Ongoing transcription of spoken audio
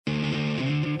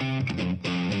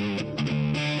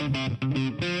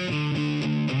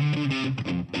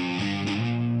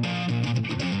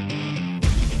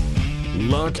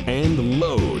lock, and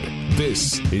load.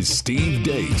 This is Steve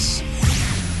Deace.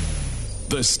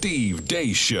 The Steve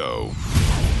Deace Show.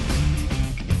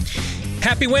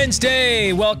 Happy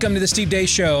Wednesday. Welcome to the Steve Deace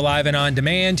Show, live and on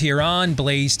demand here on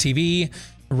Blaze TV,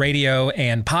 radio,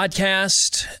 and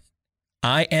podcast.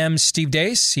 I am Steve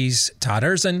Deace. He's Todd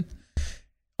Erzin.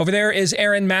 Over there is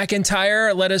Aaron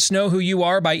McIntyre. Let us know who you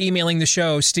are by emailing the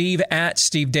show,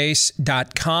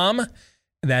 steve@stevedeace.com.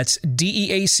 That's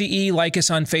DEACE. Like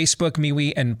us on Facebook,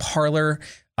 MeWe, and Parler.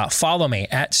 Follow me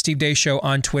at Steve Deace Show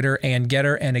on Twitter and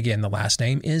Getter. And again, the last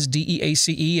name is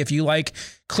DEACE. If you like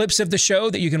clips of the show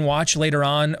that you can watch later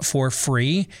on for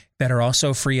free, that are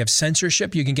also free of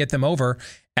censorship, you can get them over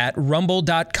at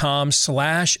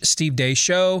rumble.com/Steve Deace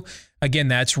Show. Again,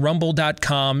 that's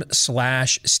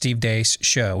rumble.com/Steve Deace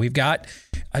Show. We've got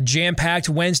a jam-packed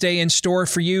Wednesday in store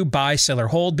for you. Buy, sell, or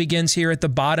hold begins here at the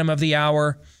bottom of the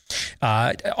hour.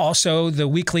 Also, the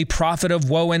weekly Prophet of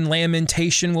Woe and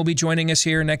Lamentation will be joining us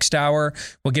here next hour.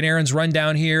 We'll get Aaron's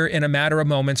rundown here in a matter of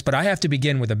moments, but I have to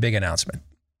begin with a big announcement.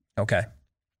 Okay.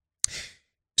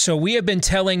 So we have been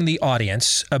telling the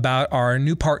audience about our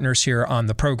new partners here on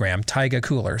the program, Taiga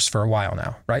Coolers, for a while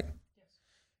now, right?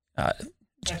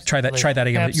 Try that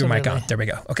again. Absolutely. Your mic on. There we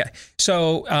go. Okay.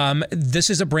 So this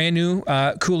is a brand new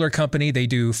cooler company. They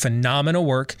do phenomenal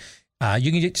work.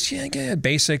 You can get a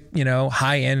basic,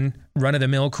 high-end,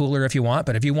 run-of-the-mill cooler if you want.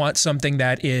 But if you want something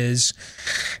that is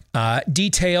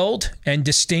detailed and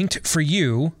distinct for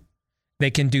you,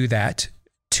 they can do that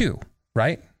too,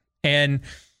 right? And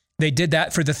they did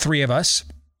that for the three of us.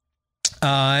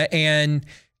 And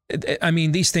I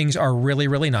mean, these things are really,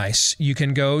 really nice. You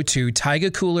can go to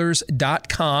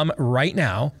taigacoolers.com right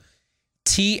now,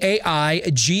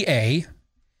 TAIGA,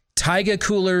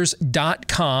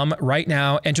 taigacoolers.com right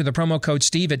now. Enter the promo code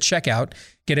Steve at checkout.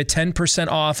 Get a 10%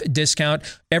 off discount.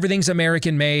 Everything's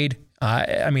American made.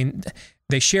 I mean,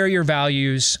 they share your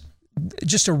values.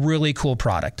 Just a really cool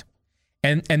product.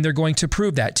 And they're going to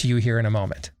prove that to you here in a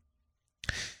moment.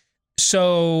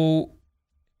 So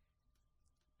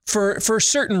for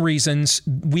certain reasons,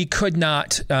 we could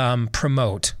not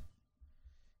promote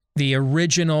the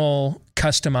original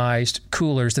customized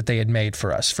coolers that they had made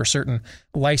for us for certain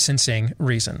licensing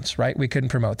reasons, right? We couldn't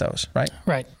promote those, right?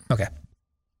 Right. Okay.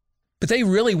 But they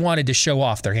really wanted to show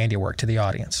off their handiwork to the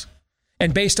audience.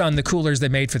 And based on the coolers they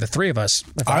made for the three of us,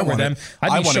 if I were them,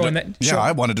 I'd be showing that. Yeah,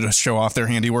 I wanted to show off their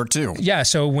handiwork too. Yeah,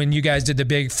 so when you guys did the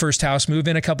big first house move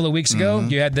in a couple of weeks ago,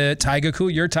 you had the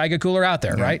your Taiga cooler out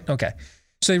there, right? Okay.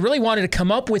 So they really wanted to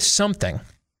come up with something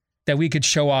that we could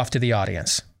show off to the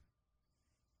audience.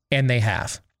 And they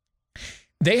have.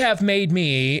 They have made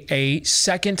me a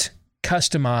second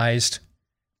customized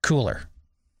cooler.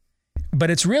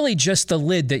 But it's really just the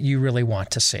lid that you really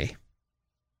want to see.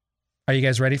 Are you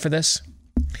guys ready for this?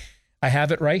 I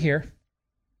have it right here.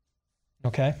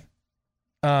 Okay.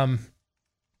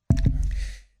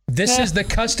 This is the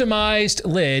customized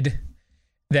lid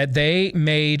that they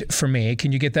made for me.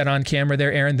 Can you get that on camera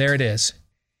there, Aaron? There it is.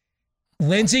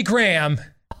 Lindsey Graham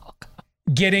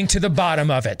getting to the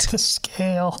bottom of it. The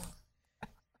scale.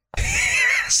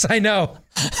 Yes, I know.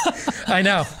 I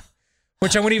know.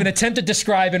 Which I won't even attempt to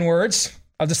describe in words.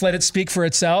 I'll just let it speak for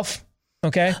itself.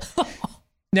 Okay?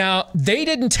 Now, they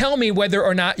didn't tell me whether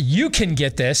or not you can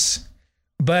get this,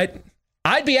 but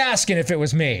I'd be asking if it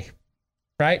was me,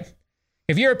 right?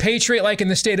 If you're a patriot like in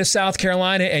the state of South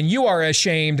Carolina and you are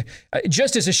ashamed,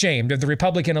 just as ashamed of the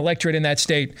Republican electorate in that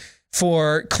state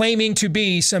for claiming to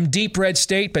be some deep red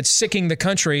state but sicking the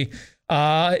country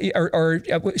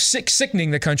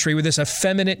sickening the country with this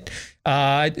effeminate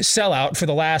sellout for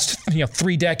the last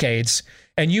 3 decades,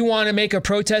 and you want to make a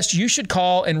protest, you should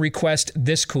call and request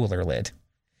this cooler lid.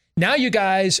 Now you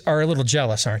guys are a little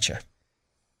jealous, aren't you?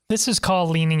 This is called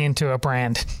leaning into a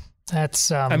brand.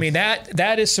 That's I mean,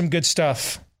 that is some good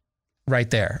stuff right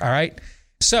there. All right.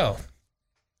 So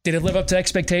did it live up to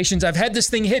expectations? I've had this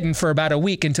thing hidden for about a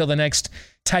week until the next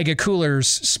Taiga Coolers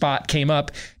spot came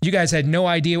up. You guys had no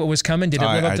idea what was coming. Did it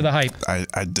live up to the hype? I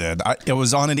did. It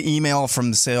was on an email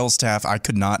from the sales staff. I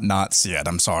could not see it.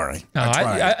 I'm sorry.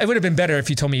 It would have been better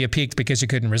if you told me you peeked because you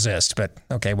couldn't resist. But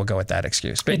okay, we'll go with that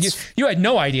excuse. But you had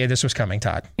no idea this was coming,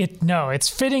 Todd. It's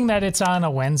fitting that it's on a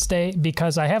Wednesday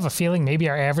because I have a feeling maybe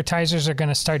our advertisers are going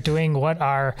to start doing what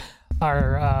our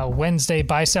Wednesday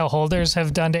buy-sell holders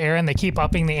have done to Aaron. They keep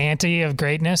upping the ante of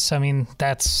greatness. I mean,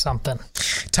 that's something.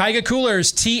 Taiga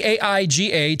Coolers,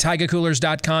 TAIGA,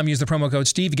 taigacoolers.com. Use the promo code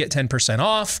Steve to get 10%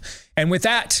 off. And with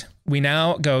that, we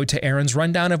now go to Aaron's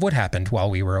rundown of what happened while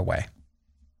we were away.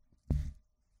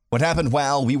 What happened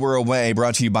while we were away,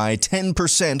 brought to you by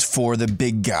 10% for the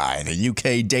big guy. The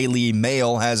UK Daily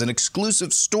Mail has an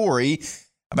exclusive story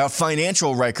about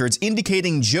financial records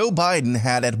indicating Joe Biden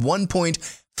had at one point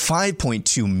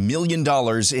 $5.2 million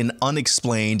in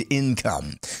unexplained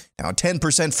income. Now,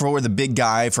 10% for the big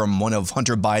guy from one of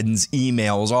Hunter Biden's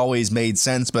emails always made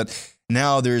sense, but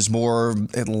now there's more,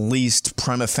 at least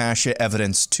prima facie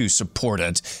evidence to support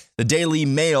it. The Daily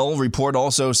Mail report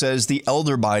also says the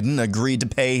elder Biden agreed to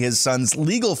pay his son's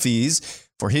legal fees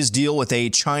for his deal with a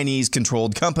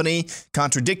Chinese-controlled company,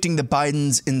 contradicting the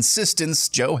Biden's insistence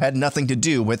Joe had nothing to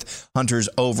do with Hunter's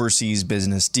overseas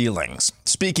business dealings.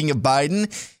 Speaking of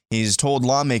Biden, he's told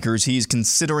lawmakers he's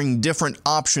considering different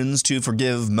options to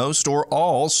forgive most or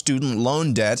all student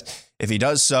loan debt. If he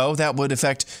does so, that would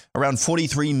affect around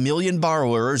 43 million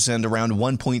borrowers and around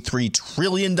 $1.3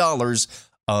 trillion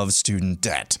of student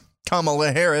debt.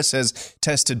 Kamala Harris has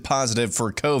tested positive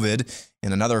for COVID.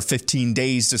 In another 15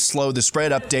 days to slow the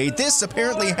spread update, this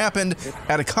apparently happened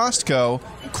at a Costco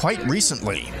quite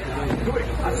recently.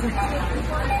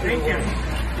 Thank you.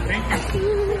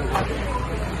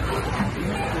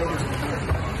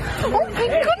 Oh my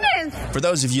goodness! For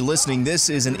those of you listening, this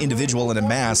is an individual in a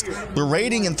mask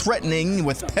berating and threatening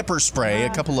with pepper spray a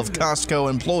couple of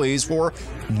Costco employees for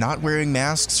not wearing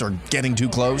masks or getting too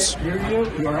close. You're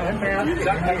unmasked. Is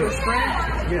that pepper spray?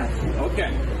 Yes.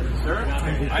 Okay. Sir,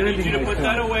 I need you to put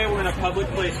that away. We're in a public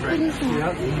place right now.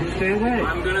 Yep, you stay away.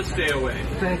 I'm going to stay away.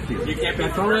 Thank you. You can't be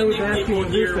threatening people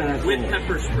here with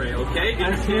pepper spray, okay? You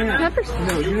understand that? Pepper spray?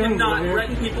 No, you cannot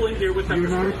threaten people in here with pepper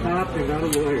spray. You're not a cop, you're not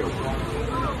a lawyer.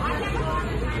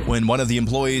 When one of the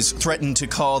employees threatened to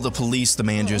call the police, the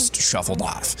man just shuffled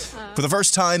off. For the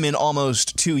first time in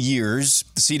almost 2 years,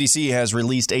 the CDC has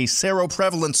released a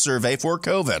seroprevalence survey for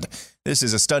COVID. This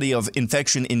is a study of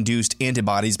infection-induced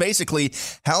antibodies, basically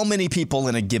how many people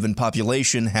in a given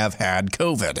population have had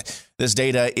COVID. This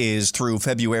data is through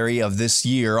February of this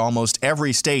year. Almost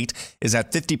every state is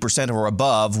at 50% or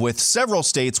above, with several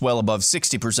states well above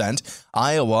 60%.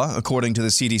 Iowa, according to the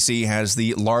CDC, has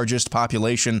the largest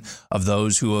population of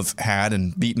those who have had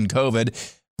and beaten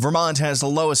COVID. Vermont has the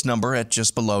lowest number at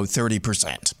just below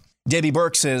 30%. Debbie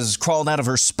Burks has crawled out of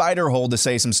her spider hole to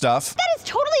say some stuff. That is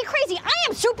totally crazy. I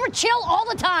am super chill all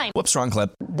the time. Whoops, wrong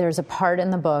clip. There's a part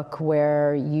in the book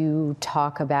where you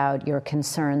talk about your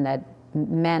concern that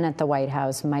men at the White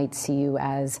House might see you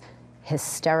as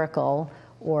hysterical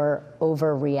or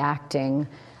overreacting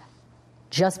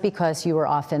just because you were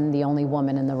often the only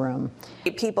woman in the room.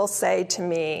 People say to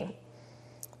me,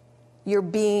 you're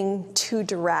being too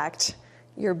direct,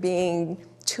 you're being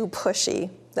too pushy.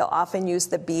 They'll often use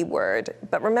the B word.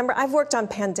 But remember, I've worked on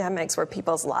pandemics where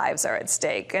people's lives are at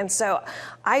stake. And so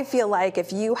I feel like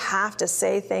if you have to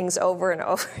say things over and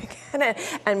over again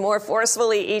and more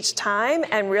forcefully each time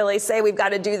and really say we've got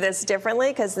to do this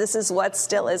differently because this is what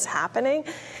still is happening,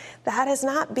 that is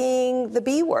not being the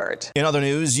B word. In other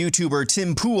news, YouTuber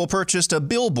Tim Pool purchased a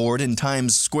billboard in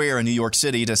Times Square in New York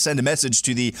City to send a message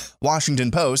to the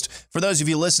Washington Post. For those of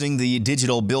you listening, the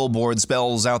digital billboard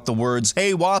spells out the words,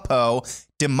 "Hey WAPO,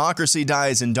 democracy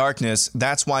dies in darkness.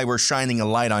 That's why we're shining a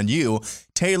light on you.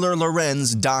 Taylor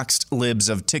Lorenz doxed libs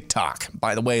of TikTok."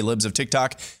 By the way, libs of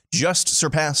TikTok just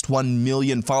surpassed 1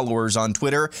 million followers on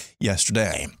Twitter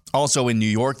yesterday. Also in New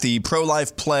York, the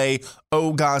pro-life play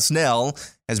O Gosnell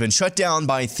has been shut down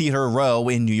by Theater Row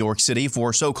in New York City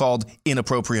for so-called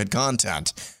inappropriate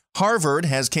content. Harvard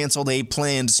has canceled a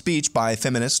planned speech by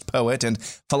feminist, poet, and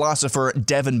philosopher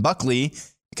Devin Buckley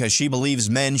because she believes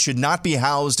men should not be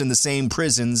housed in the same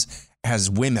prisons as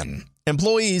women.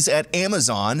 Employees at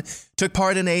Amazon took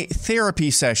part in a therapy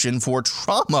session for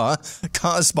trauma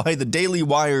caused by the Daily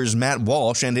Wire's Matt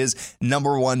Walsh and his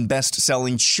 #1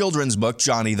 best-selling children's book,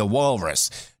 Johnny the Walrus.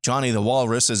 Johnny the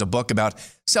Walrus is a book about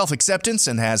self-acceptance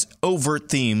and has overt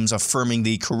themes affirming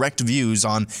the correct views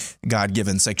on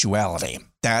God-given sexuality.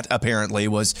 That apparently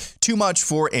was too much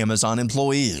for Amazon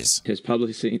employees. His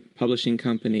publishing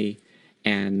company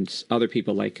and other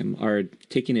people like him are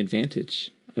taking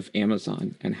advantage of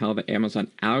Amazon and how the Amazon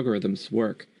algorithms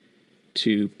work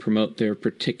to promote their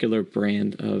particular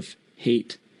brand of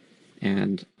hate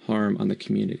and harm on the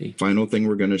community. Final thing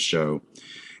we're going to show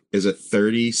is a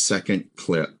 30-second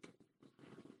clip.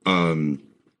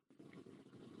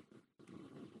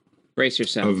 Brace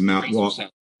yourself. Of Matt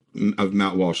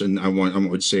Walsh, and I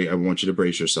want you to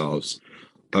brace yourselves.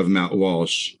 Of Matt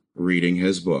Walsh reading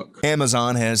his book.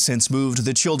 Amazon has since moved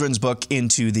the children's book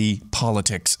into the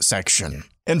politics section.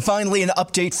 And finally, an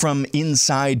update from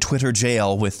inside Twitter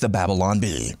jail with the Babylon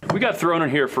Bee. We got thrown in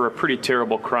here for a pretty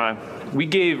terrible crime. We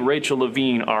gave Rachel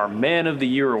Levine our Man of the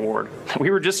Year award.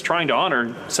 We were just trying to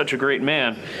honor such a great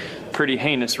man. Pretty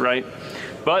heinous, right?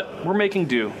 But we're making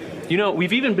do. You know,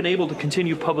 we've even been able to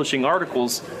continue publishing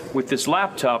articles with this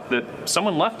laptop that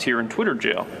someone left here in Twitter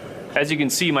jail. As you can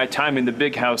see, my time in the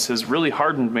big house has really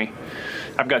hardened me.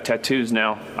 I've got tattoos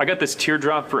now. I got this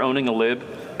teardrop for owning a lib.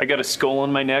 I got a skull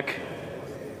on my neck.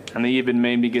 And they even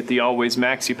made me get the Always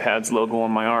Maxi Pads logo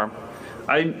on my arm.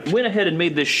 I went ahead and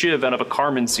made this shiv out of a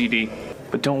Carmen CD.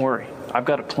 But don't worry, I've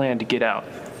got a plan to get out.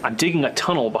 I'm digging a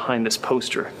tunnel behind this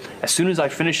poster. As soon as I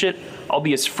finish it, I'll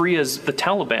be as free as the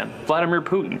Taliban, Vladimir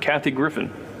Putin, Kathy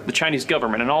Griffin, the Chinese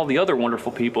government, and all the other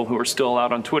wonderful people who are still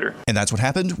out on Twitter. And that's what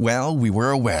happened while we were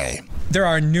away. There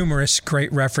are numerous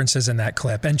great references in that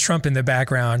clip, and Trump in the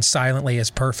background silently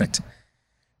is perfect.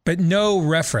 But no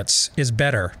reference is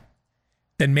better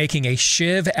than making a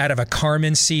shiv out of a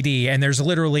Carmen CD, and there's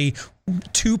literally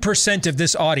 2% of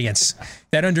this audience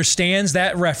that understands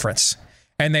that reference,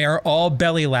 and they are all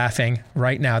belly laughing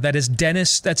right now. That's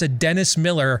a Dennis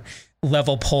Miller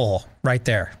level poll right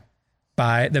there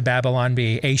by the Babylon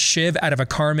Bee. A shiv out of a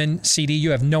Carmen CD. You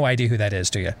have no idea who that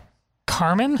is, do you?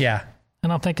 Carmen? Yeah. I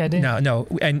don't think I do. No.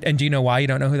 And do you know why you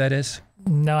don't know who that is?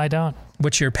 No, I don't.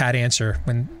 What's your pat answer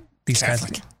when these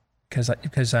Catholic.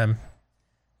 Because I'm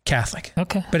Catholic.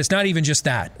 Okay. But it's not even just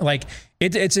that. Like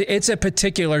it's a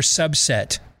particular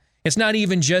subset. It's not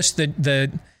even just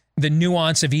the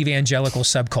nuance of evangelical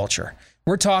subculture.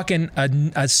 We're talking a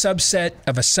subset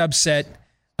of a subset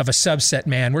of a subset,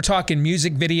 man. We're talking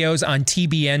music videos on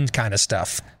TBN kind of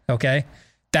stuff. Okay.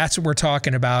 That's what we're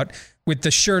talking about, with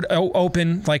the shirt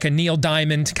open like a Neil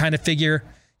Diamond kind of figure.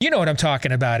 You know what I'm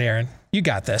talking about, Aaron. You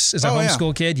got this. As a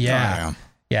homeschool kid. Yeah.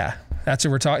 Yeah. That's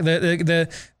what we're talking. The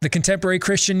contemporary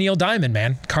Christian Neil Diamond,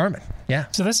 man. Carmen. Yeah.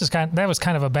 So that was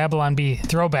kind of a Babylon Bee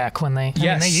throwback when they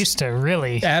they used to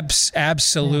really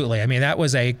absolutely. I mean, that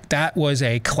was a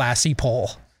classy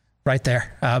poll right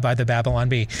there by the Babylon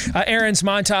Bee. Aaron's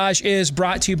montage is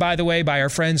brought to you, by the way, by our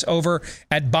friends over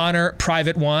at Bonner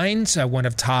Private Wines, one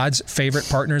of Todd's favorite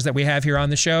partners that we have here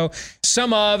on the show.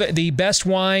 Some of the best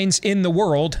wines in the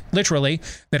world, literally,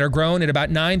 that are grown at about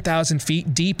 9,000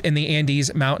 feet deep in the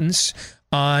Andes Mountains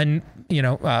on,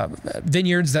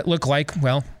 vineyards that look like,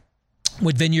 well,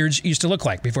 what vineyards used to look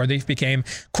like before they became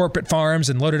corporate farms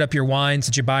and loaded up your wines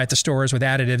that you buy at the stores with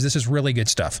additives. This is really good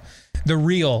stuff. The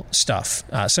real stuff.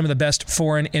 Some of the best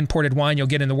foreign imported wine you'll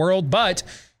get in the world, but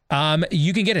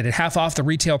you can get it at half off the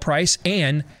retail price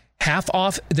and half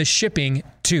off the shipping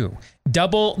too.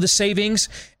 Double the savings,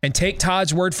 and take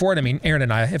Todd's word for it. I mean, Aaron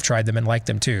and I have tried them and liked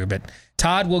them too, but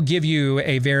Todd will give you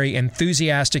a very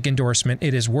enthusiastic endorsement.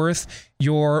 It is worth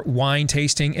your wine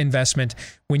tasting investment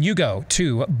when you go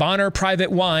to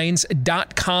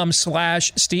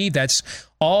bonnerprivatewines.com/Steve. That's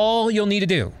all you'll need to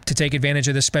do to take advantage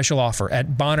of this special offer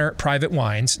at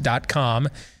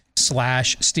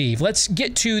bonnerprivatewines.com/Steve. Let's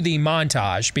get to the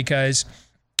montage because,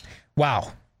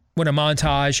 wow, what a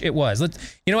montage it was.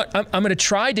 You know what? I'm going to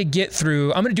try to get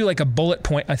through. I'm going to do like a bullet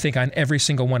point, I think, on every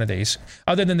single one of these,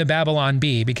 other than the Babylon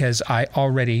Bee, because I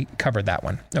already covered that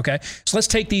one. Okay. So let's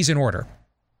take these in order.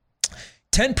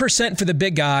 10% for the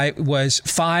big guy was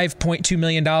 $5.2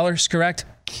 million, correct?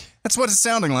 That's what it's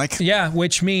sounding like. Yeah,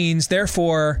 which means,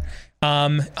 therefore,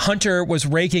 Hunter was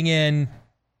raking in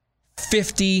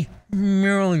 $50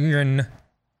 million.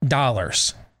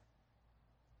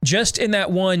 Just in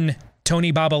that one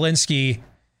Tony Bobulinski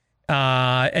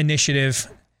initiative,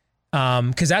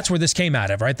 because that's where this came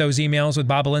out of, right? Those emails with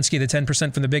Bobulinski, the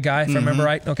 10% from the big guy, if I remember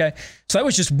right. Okay, so that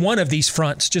was just one of these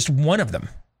fronts, just one of them.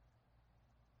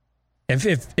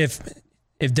 If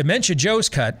Dementia Joe's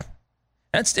cut,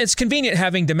 it's convenient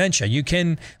having dementia. You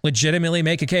can legitimately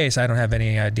make a case. I don't have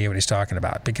any idea what he's talking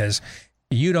about because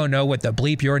you don't know what the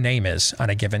bleep your name is on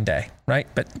a given day, right?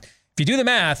 But if you do the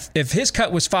math, if his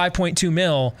cut was 5.2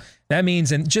 mil, that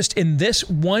means in this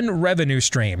one revenue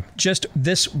stream, just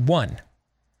this one,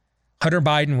 Hunter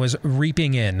Biden was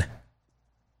reaping in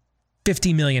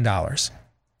 $50 million.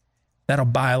 That'll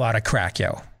buy a lot of crack,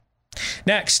 yo.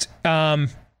 Next, Kamala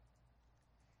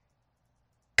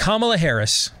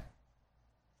Harris,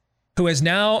 who has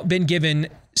now been given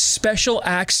special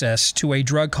access to a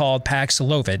drug called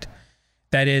Paxlovid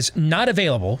that is not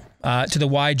available to the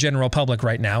wide general public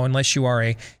right now unless you are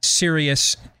a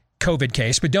serious COVID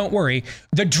case. But don't worry,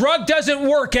 the drug doesn't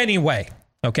work anyway.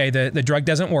 Okay, the drug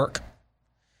doesn't work.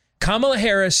 Kamala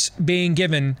Harris being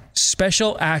given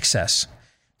special access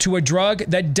to a drug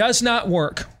that does not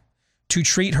work to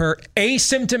treat her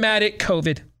asymptomatic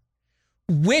COVID,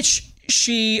 which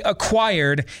she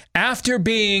acquired after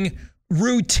being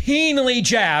routinely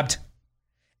jabbed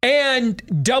and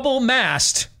double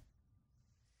masked.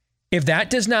 If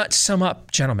that does not sum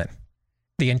up, gentlemen,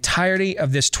 the entirety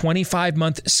of this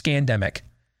 25-month scandemic,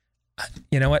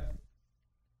 you know what?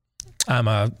 I'm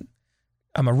a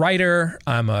I'm a writer,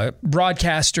 I'm a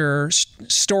broadcaster,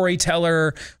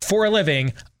 storyteller for a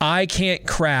living. I can't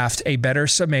craft a better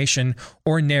summation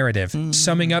or narrative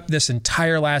summing up this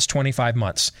entire last 25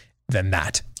 months than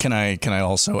that. Can I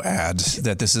also add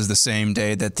that this is the same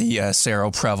day that the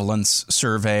seroprevalence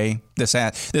survey,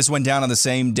 this went down on the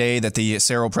same day that the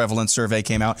seroprevalence survey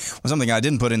came out. Something I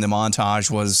didn't put in the montage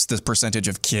was the percentage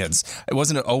of kids. It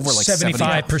wasn't over like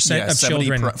 75% of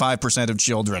children. 75% of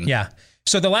children. Yeah.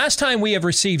 So the last time we have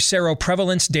received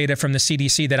seroprevalence data from the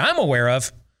CDC that I'm aware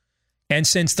of, and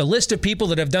since the list of people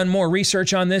that have done more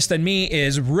research on this than me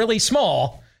is really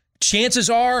small, chances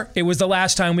are it was the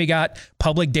last time we got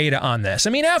public data on this.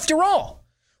 I mean, after all,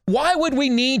 why would we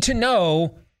need to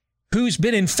know who's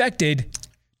been infected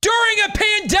during a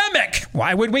pandemic?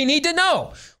 Why would we need to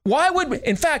know?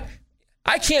 In fact,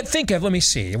 I can't think of, let me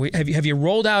see, have you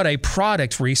rolled out a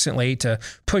product recently to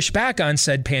push back on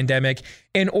said pandemic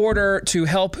in order to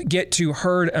help get to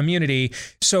herd immunity?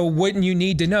 So wouldn't you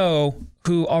need to know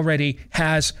who already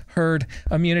has herd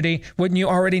immunity? Wouldn't you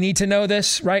already need to know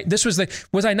this, right?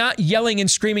 Was I not yelling and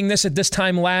screaming this at this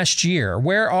time last year?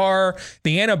 Where are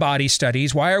the antibody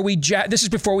studies? Why are we, this is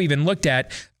before we even looked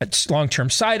at long-term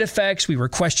side effects. We were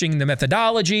questioning the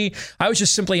methodology. I was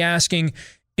just simply asking,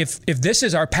 if this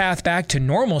is our path back to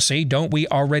normalcy, don't we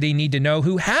already need to know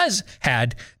who has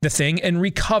had the thing and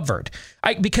recovered?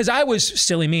 Because I was,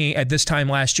 silly me, at this time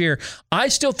last year, I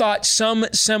still thought some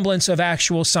semblance of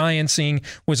actual sciencing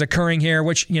was occurring here,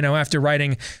 which, after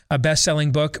writing a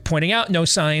best-selling book pointing out no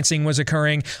sciencing was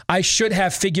occurring, I should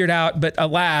have figured out, but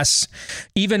alas,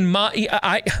 even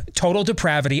total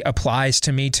depravity applies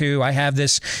to me too. I have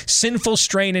this sinful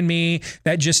strain in me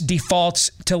that just defaults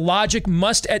to logic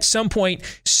must at some point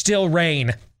still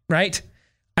reign, right?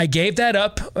 I gave that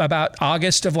up about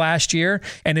August of last year,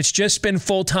 and it's just been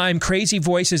full-time crazy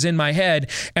voices in my head.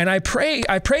 And I prayed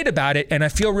about it, and I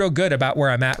feel real good about where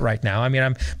I'm at right now. I mean,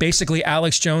 I'm basically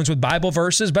Alex Jones with Bible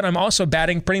verses, but I'm also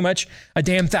batting pretty much a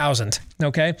damn 1,000.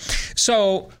 Okay.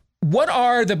 So what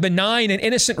are the benign and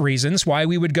innocent reasons why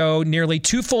we would go nearly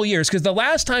 2 full years? Because the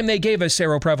last time they gave us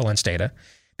seroprevalence data,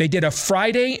 they did a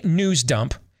Friday news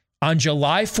dump on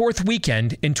July 4th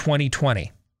weekend in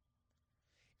 2020.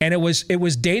 And it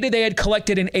was data they had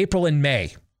collected in April and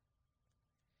May.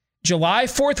 July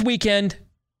 4th weekend,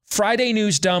 Friday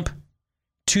news dump,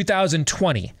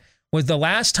 2020 was the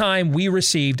last time we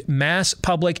received mass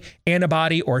public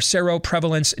antibody or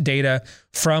seroprevalence data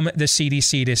from the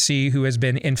CDC to see who has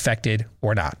been infected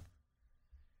or not.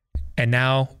 And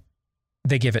now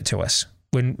they give it to us,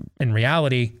 when in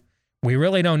reality, we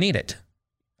really don't need it.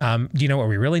 Do you know what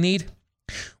we really need?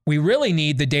 We really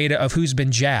need the data of who's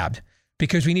been jabbed,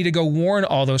 because we need to go warn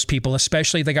all those people,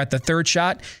 especially if they got the 3rd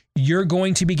shot, you're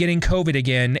going to be getting COVID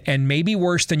again, and maybe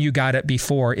worse than you got it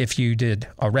before if you did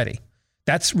already.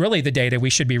 That's really the data we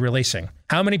should be releasing.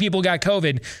 How many people got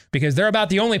COVID? Because they're about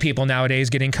the only people nowadays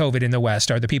getting COVID in the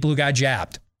West are the people who got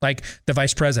jabbed, like the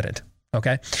vice president.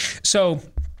 Okay. So,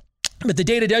 but the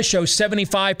data does show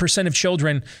 75% of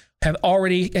children have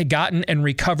already gotten and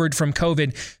recovered from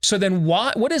COVID. So then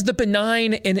what is the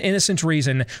benign and innocent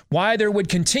reason why there would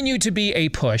continue to be a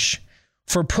push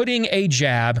for putting a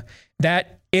jab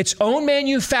that its own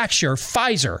manufacturer,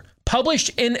 Pfizer,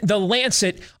 published in The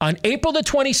Lancet on April the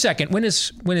 22nd.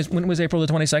 When was April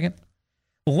the 22nd?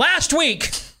 Last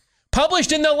week,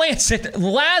 published in The Lancet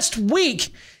last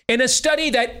week in a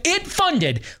study that it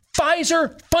funded.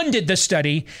 Pfizer funded the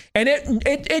study, and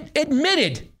it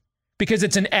admitted, because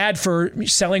it's an ad for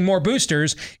selling more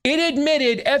boosters, it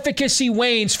admitted efficacy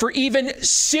wanes for even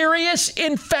serious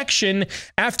infection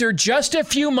after just a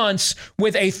few months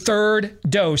with a 3rd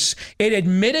dose. It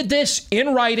admitted this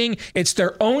in writing. It's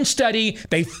their own study.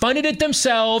 They funded it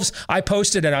themselves. I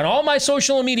posted it on all my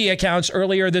social media accounts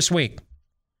earlier this week.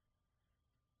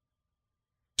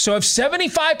 So if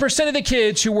 75% of the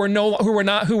kids who were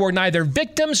neither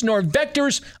victims nor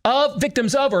victims of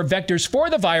or vectors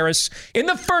for the virus in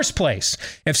the first place,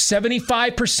 if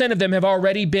 75% of them have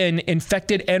already been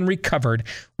infected and recovered,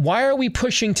 why are we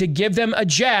pushing to give them a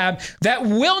jab that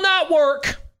will not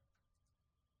work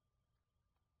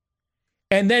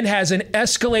and then has an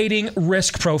escalating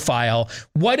risk profile?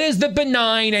 What is the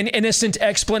benign and innocent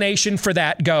explanation for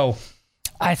that? Go.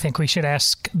 I think we should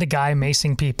ask the guy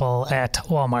macing people at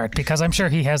Walmart, because I'm sure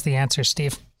he has the answer,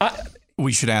 Steve.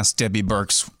 We should ask Debbie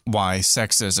Birx why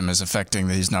sexism is affecting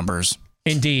these numbers.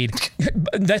 Indeed.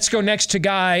 Let's go next to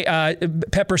Guy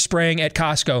pepper spraying at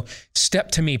Costco. Step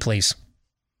to me, please.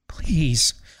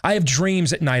 Please. I have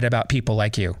dreams at night about people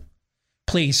like you.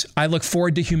 Please, I look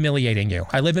forward to humiliating you.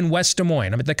 I live in West Des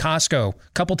Moines. I'm at the Costco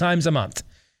a couple times a month.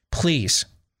 Please,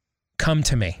 come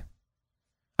to me.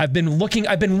 I've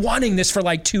been wanting this for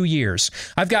like 2 years.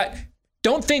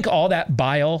 Don't think all that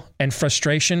bile and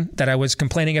frustration that I was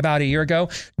complaining about a year ago.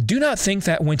 Do not think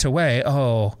that went away.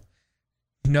 Oh,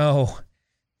 no,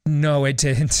 it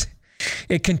didn't.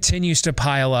 It continues to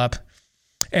pile up,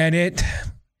 and it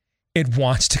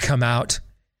wants to come out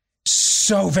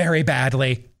so very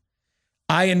badly.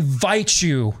 I invite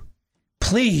you,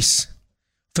 please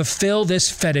fulfill this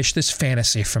fetish, this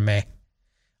fantasy for me.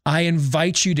 I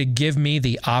invite you to give me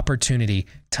the opportunity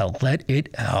to let it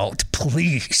out.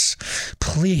 Please,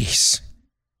 please,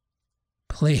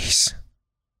 please.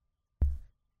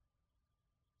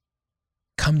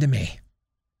 Come to me.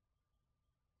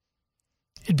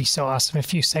 It'd be so awesome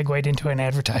if you segued into an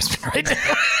advertisement right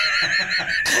now.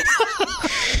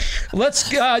 Let's,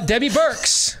 Debbie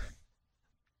Burks.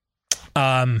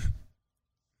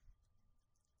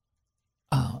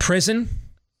 Prison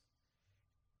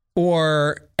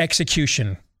or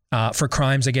execution for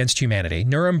crimes against humanity.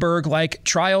 Nuremberg-like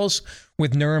trials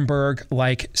with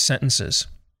Nuremberg-like sentences.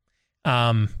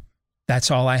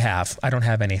 That's all I have. I don't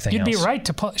have anything else. You'd be right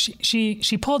to pull.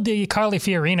 She pulled the Carly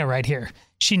Fiorina right here.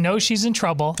 She knows she's in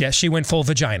trouble. Yeah, she went full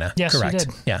vagina. Yes, correct. she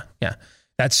did. Yeah.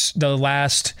 That's the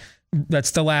last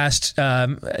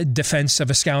defense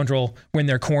of a scoundrel when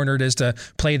they're cornered, is to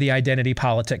play the identity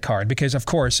politic card. Because, of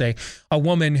course, a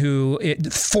woman who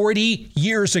 40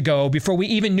 years ago, before we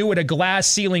even knew what a glass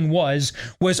ceiling was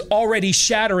already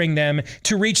shattering them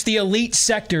to reach the elite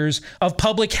sectors of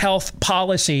public health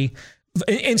policy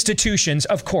institutions,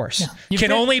 of course,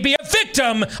 can only be a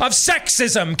victim of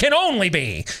sexism, can only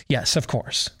be. Yes, of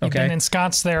course. Okay. You've been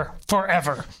ensconced there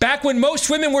forever. Back when most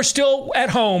women were still at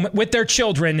home with their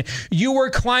children, you were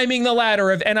climbing the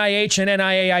ladder of NIH and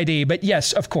NIAID. But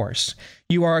yes, of course,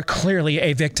 you are clearly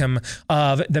a victim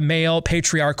of the male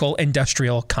patriarchal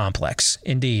industrial complex.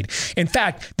 Indeed. In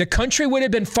fact, the country would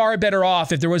have been far better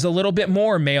off if there was a little bit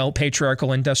more male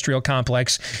patriarchal industrial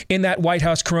complex in that White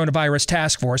House coronavirus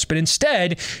task force. But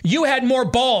instead, you had more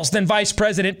balls than Vice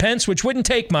President Pence, which wouldn't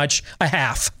take much, a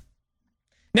half.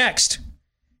 Next.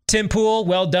 Tim Pool,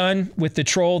 well done with the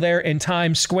troll there in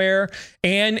Times Square.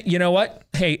 And you know what?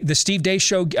 Hey, the Steve Deace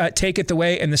Show taketh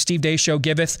away and the Steve Deace Show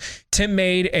giveth. Tim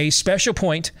made a special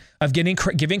point of giving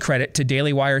credit to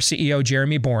Daily Wire CEO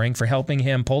Jeremy Boring for helping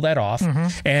him pull that off. Mm-hmm.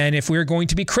 And if we're going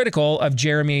to be critical of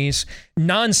Jeremy's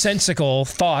nonsensical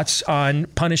thoughts on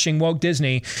punishing woke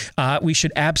Disney, we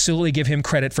should absolutely give him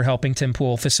credit for helping Tim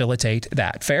Pool facilitate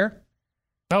that. Fair?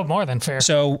 Oh, more than fair.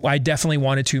 So I definitely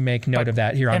wanted to make note of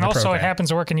that here on the program. And also it happens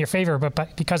to work in your favor,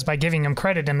 but because by giving him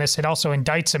credit in this, it also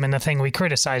indicts him in the thing we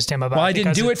criticized him about. Well, I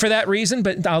didn't do it for that reason,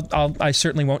 but I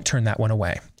certainly won't turn that one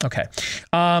away. Okay.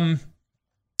 I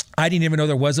didn't even know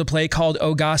there was a play called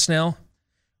Oh Gosnell,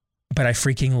 but I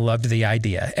freaking loved the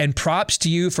idea. And props to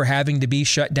you for having to be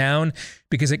shut down,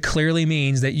 because it clearly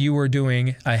means that you were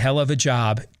doing a hell of a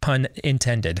job, pun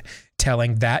intended,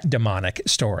 telling that demonic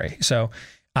story. So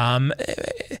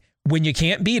when you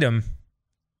can't beat them,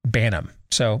 ban them.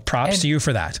 So props to you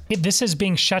for that. This is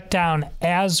being shut down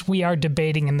as we are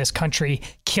debating in this country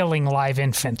killing live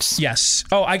infants. Yes.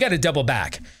 Oh, I got to double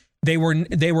back. They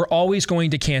were always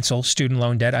going to cancel student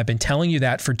loan debt. I've been telling you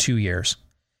that for 2 years.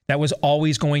 That was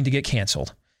always going to get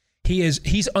canceled.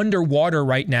 He's underwater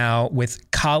right now with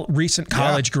recent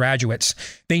college graduates.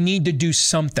 They need to do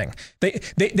something.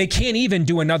 They can't even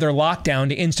do another lockdown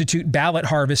to institute ballot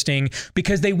harvesting,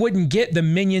 because they wouldn't get the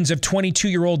minions of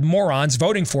 22-year-old morons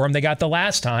voting for them they got the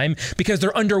last time, because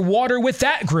they're underwater with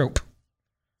that group.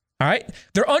 All right?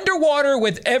 They're underwater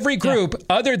with every group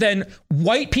other than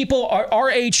white people our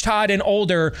age, Todd, and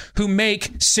older, who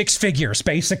make six figures,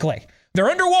 basically. They're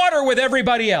underwater with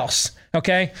everybody else.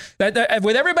 Okay? With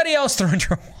everybody else, they're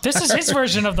underwater. This is his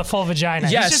version of the full vagina.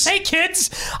 Yes. He's just, hey, kids,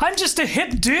 I'm just a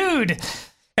hip dude.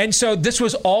 And so this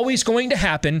was always going to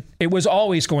happen. It was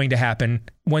always going to happen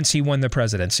once he won the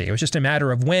presidency. It was just a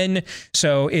matter of when.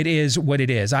 So it is what it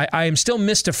is. I am still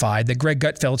mystified that Greg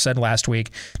Gutfeld said last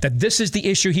week that this is the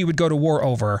issue he would go to war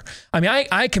over. I mean,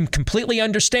 I can completely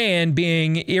understand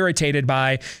being irritated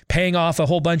by paying off a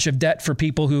whole bunch of debt for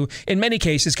people who, in many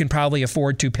cases, can probably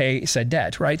afford to pay said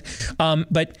debt, right?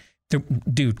 But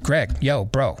dude, Greg,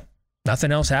 bro,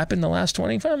 nothing else happened in the last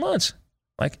 25 months.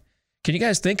 Like, can you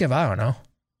guys think of, I don't know,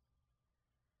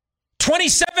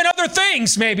 27 other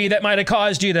things maybe that might have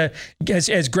caused you to,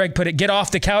 as Greg put it, get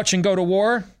off the couch and go to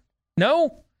war?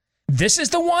 No? This is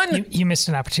the one? You missed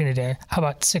an opportunity there. How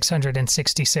about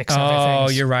 666 other things? Oh,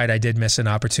 you're right. I did miss an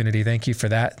opportunity. Thank you for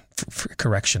that for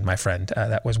correction, my friend.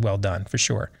 That was well done, for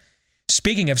sure.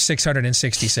 Speaking of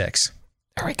 666.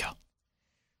 There we go.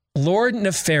 Lord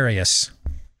Nefarious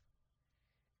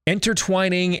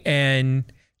intertwining and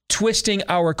twisting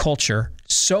our culture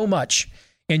so much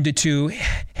into two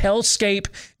hellscape,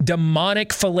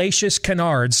 demonic, fallacious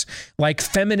canards like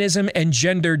feminism and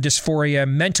gender dysphoria,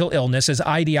 mental illness as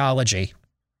ideology,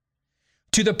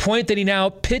 to the point that he now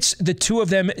pits the two of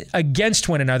them against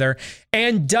one another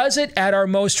and does it at our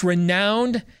most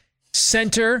renowned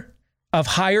center of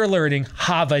higher learning,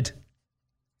 Harvard.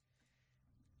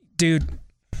 Dude,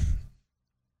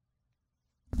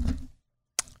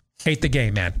 hate the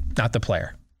game, man, not the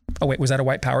player. Oh, wait, was that a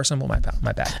white power symbol? My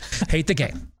bad. Hate the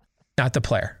game, not the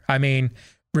player. I mean,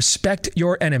 respect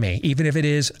your enemy, even if it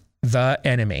is the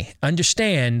enemy.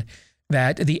 Understand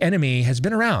that the enemy has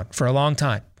been around for a long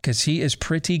time because he is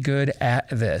pretty good at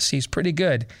this. He's pretty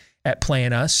good at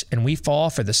playing us, and we fall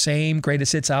for the same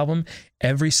greatest hits album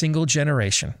every single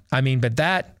generation. I mean, but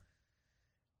that's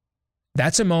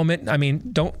a moment. I mean,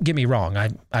 don't get me wrong.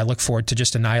 I look forward to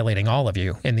just annihilating all of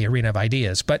you in the arena of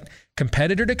ideas, but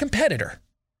competitor to competitor,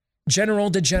 general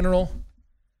to general,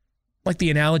 like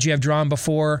the analogy I've drawn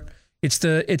before, it's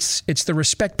the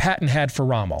respect Patton had for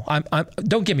Rommel.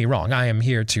 Don't get me wrong. I am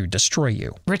here to destroy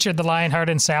you. Richard the Lionheart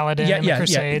and Saladin and the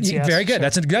Crusades. Yes, very good. Sure.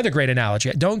 That's another great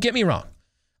analogy. Don't get me wrong.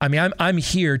 I mean, I'm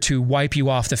here to wipe you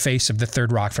off the face of the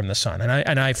third rock from the sun,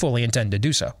 and I fully intend to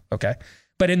do so. Okay,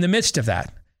 but in the midst of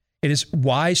that, it is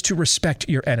wise to respect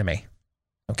your enemy.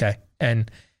 Okay,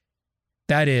 and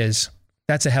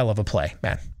that's a hell of a play,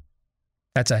 man.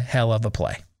 That's a hell of a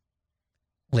play,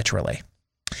 literally.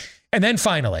 And then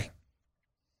finally,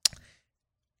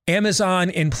 Amazon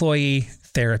employee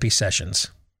therapy sessions.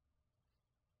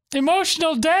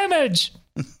 Emotional damage.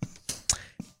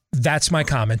 That's my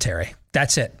commentary.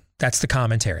 That's it. That's the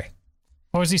commentary.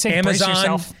 What was he saying? Amazon, brace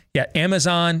yourself. Yeah,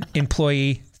 Amazon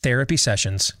employee therapy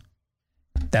sessions.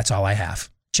 That's all I have.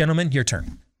 Gentlemen, your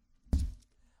turn.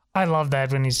 I love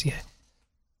that when he's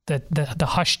the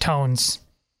hushed tones.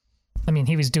 I mean,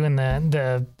 he was doing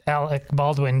the Alec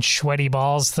Baldwin sweaty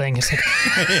balls thing. It's like,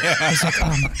 he's like,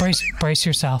 brace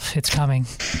yourself. It's coming.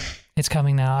 It's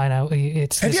coming now. I know. Have you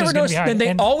ever noticed? And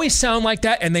they always sound like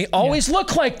that, and they always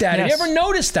look like that. Yes. Have you ever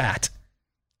noticed that?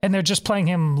 And they're just playing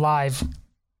him live,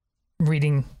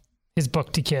 reading his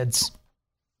book to kids.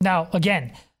 Now,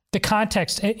 again, the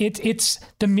context, it's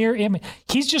the mere image.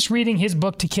 He's just reading his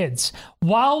book to kids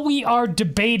while we are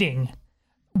debating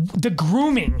the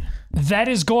grooming that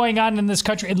is going on in this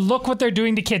country. And look what they're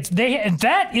doing to kids.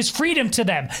 That is freedom to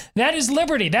them. That is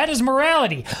liberty. That is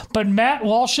morality. But Matt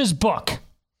Walsh's book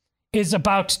is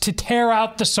about to tear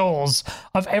out the souls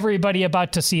of everybody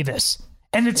about to see this.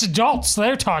 And it's adults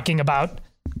they're talking about.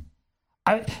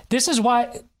 This is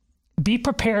why, be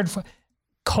prepared for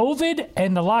COVID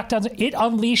and the lockdowns. It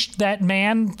unleashed that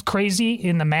man crazy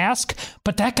in the mask,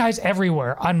 but that guy's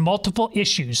everywhere on multiple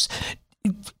issues.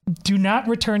 Do not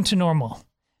return to normal.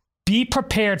 Be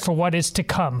prepared for what is to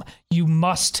come. You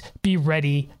must be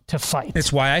ready to fight.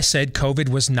 That's why I said COVID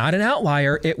was not an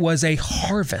outlier. It was a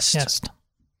harvest. Yes.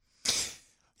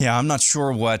 Yeah, I'm not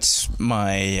sure what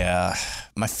my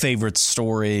favorite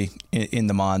story in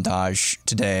the montage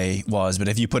today was, but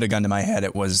if you put a gun to my head,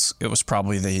 it was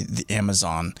probably the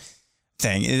Amazon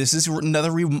thing. This is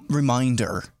another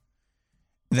reminder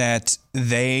that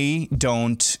they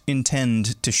don't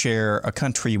intend to share a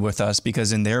country with us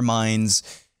because in their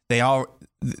minds,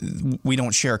 we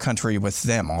don't share a country with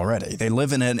them already. They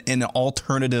live in an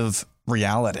alternative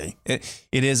reality. It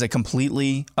is a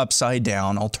completely upside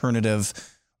down alternative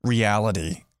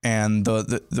reality. And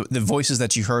the voices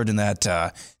that you heard in that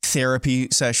therapy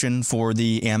session for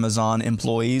the Amazon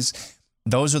employees,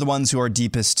 those are the ones who are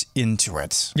deepest into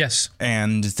it. Yes.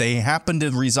 And they happen to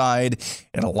reside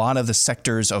in a lot of the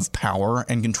sectors of power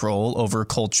and control over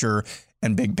culture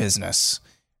and big business,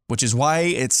 which is why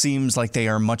it seems like they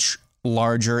are much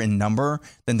larger in number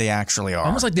than they actually are.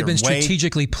 Almost like they've been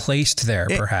strategically placed there,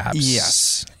 perhaps.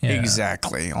 Yes, yeah.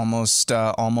 Exactly. Almost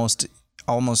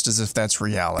as if that's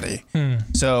reality.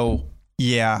 So,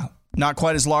 yeah, not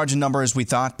quite as large a number as we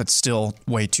thought, but still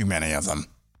way too many of them.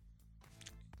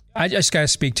 I just got to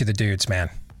speak to the dudes, man.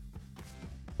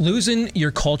 Losing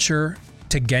your culture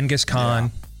to Genghis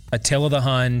Khan, Attila the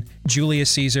Hun,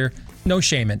 Julius Caesar, no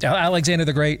shame in it. Alexander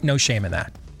the Great, no shame in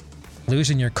that.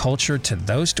 Losing your culture to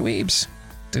those dweebs?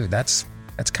 Dude, that's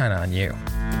kind of on you.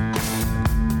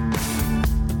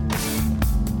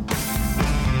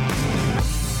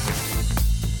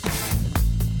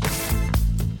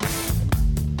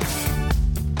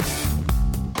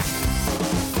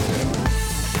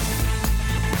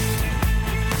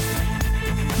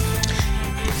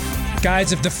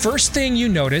 Guys, if the first thing you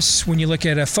notice when you look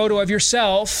at a photo of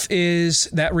yourself is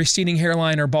that receding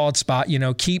hairline or bald spot,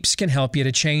 Keeps can help you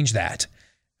to change that.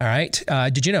 All right.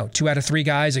 Did you know 2 out of 3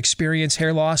 guys experience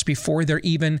hair loss before they're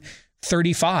even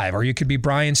 35? Or you could be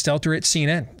Brian Stelter at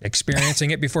CNN experiencing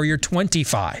it before you're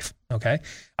 25. Okay.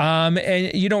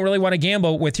 And you don't really want to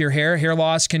gamble with your hair. Hair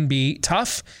loss can be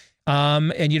tough.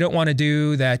 And you don't want to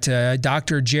do that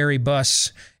Dr. Jerry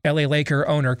Buss, LA Laker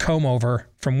owner, comb over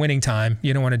from Winning Time.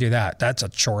 You don't want to do that. That's a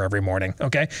chore every morning,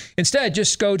 okay? Instead,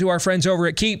 just go to our friends over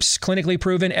at Keeps, clinically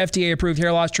proven, FDA-approved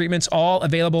hair loss treatments, all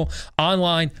available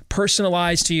online,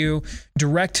 personalized to you,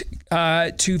 direct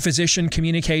to physician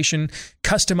communication,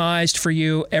 customized for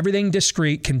you, everything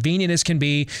discreet, convenient as can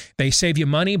be. They save you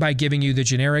money by giving you the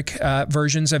generic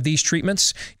versions of these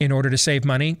treatments in order to save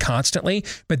money constantly,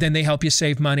 but then they help you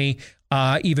save money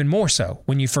even more so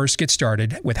when you first get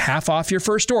started with half off your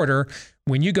first order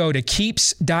when you go to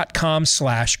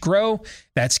keeps.com/grow.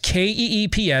 That's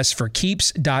KEEPS for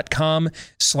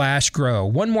keeps.com/grow.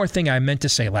 One more thing I meant to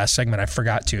say last segment, I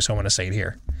forgot to, so I want to say it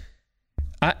here.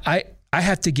 I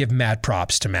have to give mad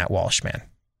props to Matt Walsh, man.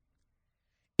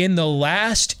 In the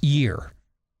last year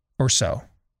or so,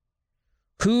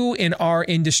 who in our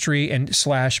industry and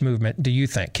 / movement do you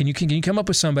think? Can you come up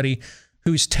with somebody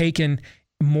who's taken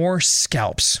more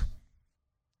scalps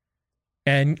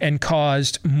and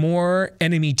caused more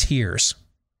enemy tears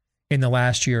in the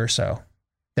last year or so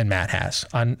than Matt has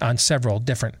on several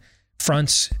different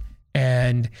fronts?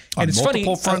 And it's funny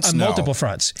on multiple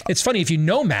fronts. It's funny if you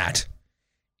know Matt,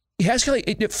 he has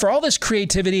for all this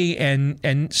creativity and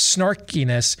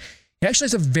snarkiness, he actually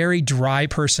has a very dry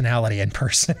personality in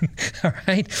person. All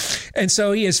right. And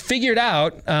so he has figured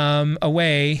out a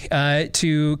way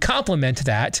to complement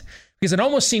that, because it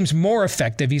almost seems more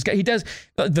effective. He does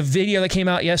the video that came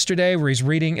out yesterday where he's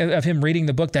reading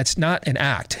the book. That's not an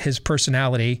act. His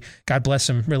personality, God bless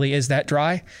him, really is that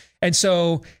dry. And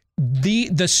so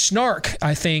the snark,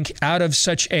 I think, out of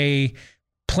such a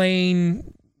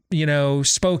plain,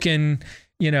 spoken,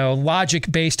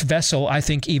 logic-based vessel, I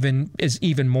think is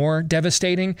even more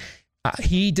devastating.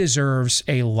 He deserves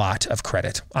a lot of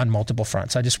credit on multiple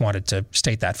fronts. I just wanted to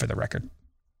state that for the record.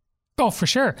 Oh, for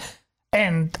sure.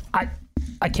 And I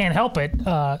can't help it,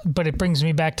 but it brings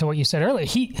me back to what you said earlier.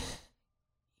 He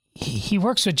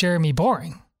works with Jeremy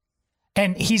Boring,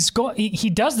 and he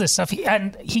does this stuff,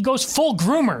 and he goes full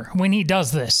groomer when he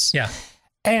does this. Yeah.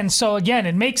 And so again,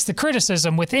 it makes the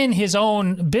criticism within his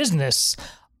own business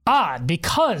odd,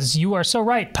 because you are so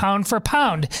right. Pound for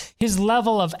pound, his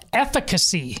level of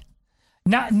efficacy.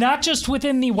 Not just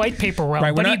within the white paper realm,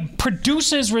 right, but he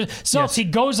produces results. Yes. He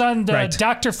goes on the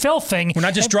Dr. Phil thing. We're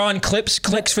not just drawing clicks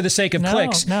for the sake of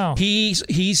clicks. No. He's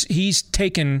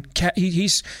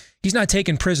not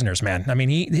taking prisoners, man. I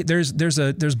mean, there's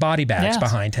body bags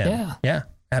behind him. Yeah,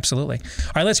 absolutely.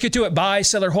 All right, let's get to it. Buy,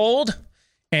 sell, or hold.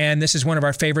 And this is one of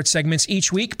our favorite segments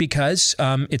each week because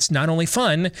it's not only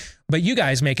fun, but you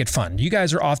guys make it fun. You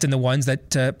guys are often the ones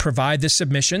that provide the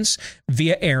submissions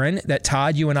via Aaron that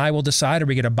Todd, you and I will decide, are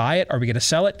we going to buy it? Are we going to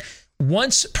sell it?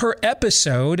 Once per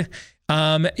episode,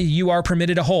 you are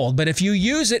permitted to hold. But if you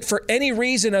use it for any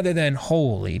reason other than,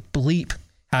 holy bleep,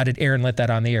 how did Aaron let that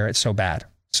on the air? It's so bad,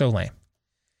 so lame.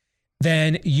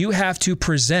 Then you have to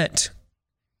present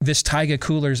this Tyga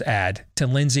Coolers ad to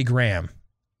Lindsey Graham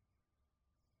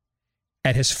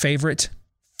at his favorite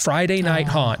Friday night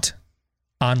haunt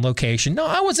on location. No,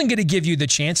 I wasn't going to give you the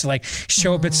chance to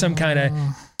show up at some kind of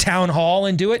town hall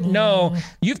and do it. No,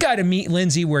 you've got to meet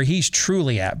Lindsey where he's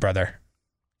truly at, brother.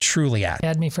 Truly at.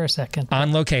 Had me for a second.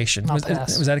 On location. Was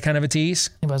that a kind of a tease?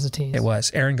 It was a tease. It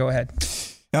was. Aaron, go ahead.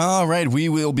 All right, we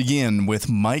will begin with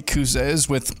Mike, who says,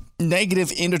 with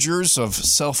negative integers of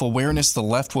self-awareness, the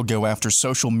left will go after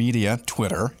social media,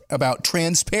 Twitter, about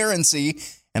transparency,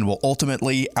 and will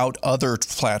ultimately out other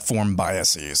platform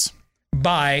biases.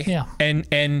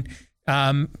 And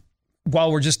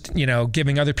while we're just,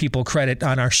 giving other people credit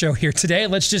on our show here today,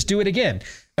 let's just do it again.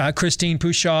 Christine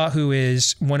Pushaw, who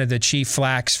is one of the chief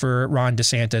flacks for Ron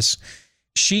DeSantis,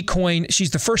 she's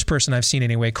the first person I've seen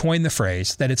anyway, coined the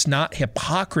phrase that it's not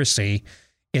hypocrisy,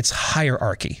 it's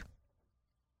hierarchy.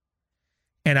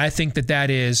 And I think that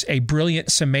is a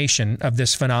brilliant summation of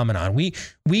this phenomenon.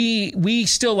 We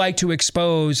still like to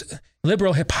expose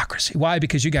liberal hypocrisy. Why?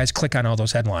 Because you guys click on all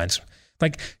those headlines.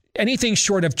 Like anything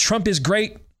short of Trump is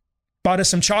great, bought us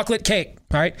some chocolate cake.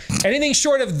 All right. Anything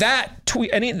short of that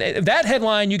that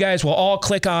headline, you guys will all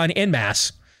click on en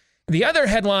masse. The other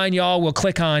headline y'all will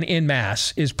click on en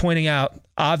masse is pointing out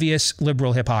obvious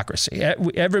liberal hypocrisy.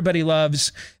 Everybody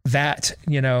loves that,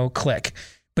 click,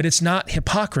 but it's not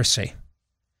hypocrisy.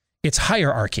 It's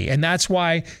hierarchy. And that's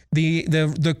why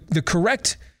the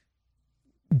correct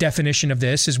definition of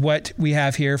this is what we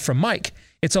have here from Mike.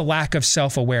 It's a lack of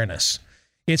self-awareness.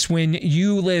 It's when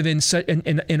you live in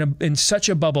such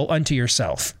a bubble unto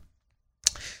yourself.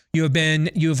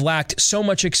 You've lacked so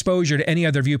much exposure to any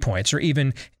other viewpoints or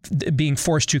even being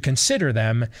forced to consider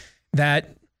them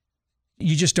that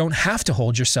you just don't have to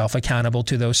hold yourself accountable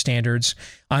to those standards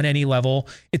on any level.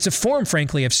 It's a form,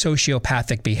 frankly, of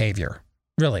sociopathic behavior.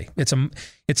 Really, it's a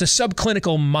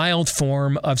subclinical, mild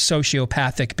form of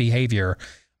sociopathic behavior.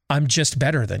 I'm just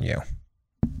better than you.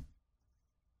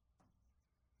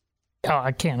 Oh,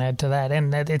 I can't add to that.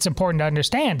 And it's important to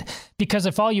understand, because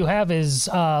if all you have is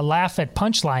laugh at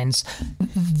punchlines,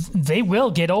 they will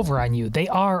get over on you. They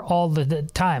are all the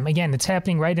time. Again, it's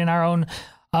happening right in our own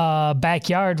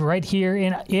backyard right here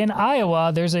in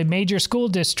Iowa. There's a major school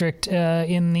district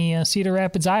in the Cedar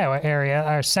Rapids, Iowa area,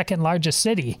 our second largest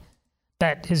city,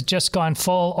 that has just gone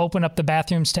full open up the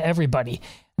bathrooms to everybody.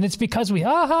 And it's because we,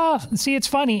 see, it's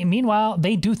funny. Meanwhile,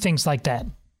 they do things like that.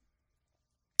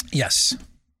 Yes.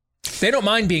 They don't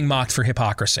mind being mocked for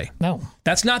hypocrisy. No.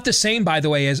 That's not the same, by the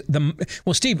way, as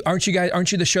Steve, aren't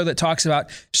you the show that talks about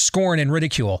scorn and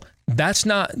ridicule? That's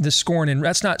not scorn and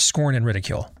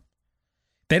ridicule.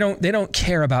 They don't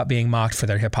care about being mocked for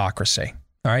their hypocrisy.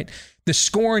 All right. The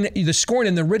scorn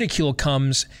and the ridicule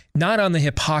comes not on the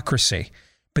hypocrisy,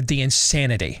 but the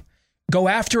insanity. Go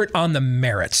after it on the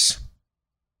merits.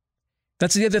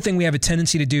 That's the other thing we have a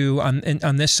tendency to do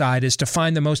on this side, is to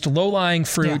find the most low-lying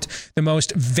fruit, the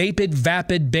most vapid,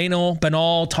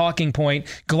 banal talking point,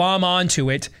 glom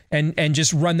onto it, and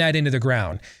just run that into the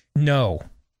ground. No.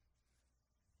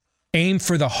 Aim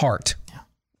for the heart.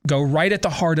 Go right at the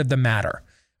heart of the matter.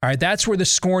 All right, that's where the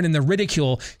scorn and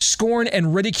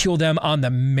ridicule them on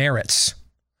the merits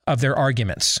of their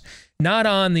arguments, not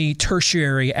on the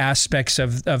tertiary aspects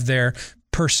of their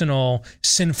personal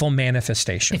sinful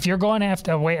manifestation. If you're going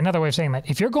after, another way of saying that,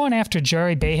 if you're going after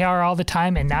Jerry Behar all the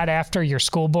time and not after your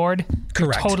school board,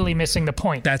 correct, you're totally missing the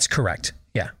point. That's correct.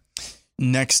 Yeah.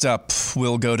 Next up,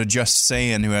 we'll go to Just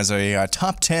Saying, who has a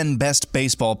top 10 best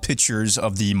baseball pitchers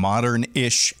of the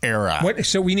modern-ish era.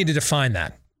 So we need to define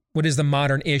that. What is the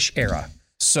modern-ish era?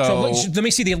 So let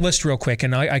me see the list real quick,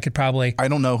 and I could probably. I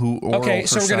don't know who. Okay,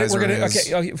 so we're gonna.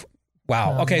 Okay.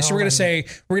 Wow. Okay, so we're gonna say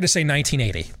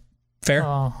 1980. Fair?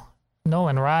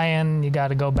 Nolan Ryan, you got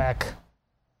to go back.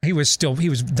 He was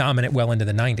dominant well into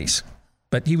the 90s,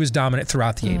 but he was dominant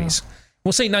throughout the 80s.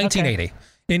 We'll say 1980. Okay.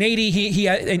 In 80,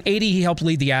 he helped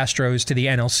lead the Astros to the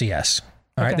NLCS.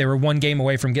 All right, they were one game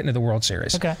away from getting to the World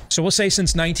Series. Okay. So we'll say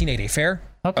since 1980. Fair?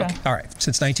 Okay. All right,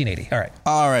 since 1980. All right.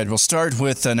 All right, we'll start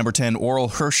with number 10, Oral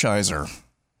Hershiser.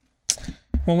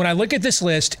 Well, when I look at this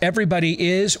list, everybody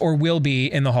is or will be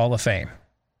in the Hall of Fame.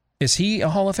 Is he a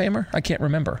Hall of Famer? I can't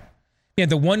remember. He had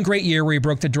the one great year where he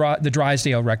broke the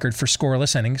Drysdale record for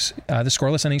scoreless innings, the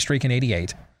scoreless inning streak in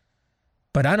 '88.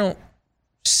 But I don't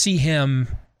see him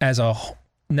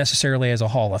necessarily as a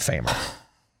Hall of Famer,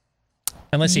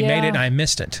 unless he made it and I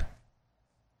missed it.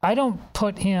 I don't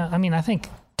put him. I mean, I think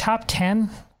top 10.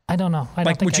 I don't know.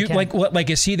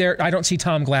 Is he there? I don't see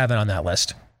Tom Glavine on that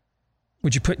list.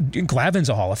 Would you put Glavine's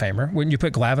a Hall of Famer? Wouldn't you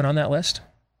put Glavine on that list?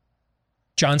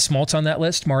 John Smoltz on that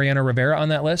list? Mariano Rivera on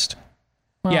that list?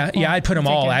 Well, I'd put them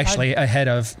all actually ahead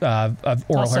of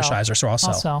Oral Hershiser, so I'll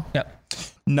sell. Yep.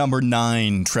 Number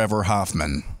 9, Trevor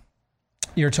Hoffman.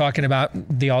 You're talking about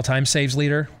the all-time saves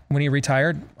leader when he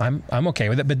retired? I'm okay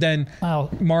with it, but then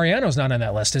Mariano's not on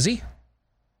that list, is he?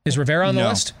 Is Rivera on the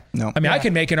list? No. I mean, I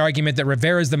can make an argument that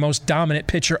Rivera is the most dominant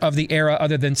pitcher of the era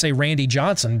other than, say, Randy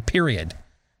Johnson, period.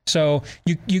 So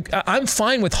I'm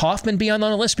fine with Hoffman being on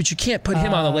the list, but you can't put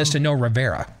him on the list and no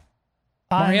Rivera.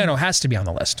 Mariano has to be on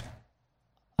the list.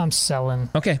 I'm selling.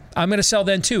 Okay, I'm going to sell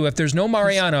then too. If there's no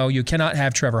Mariano, you cannot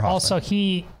have Trevor Hoffman. Also,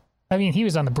 he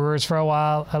was on the Brewers for a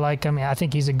while. I like him. I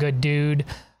think he's a good dude.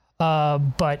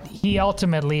 But he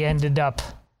ultimately ended up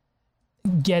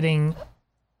getting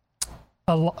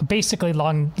basically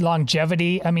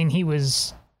longevity. I mean, he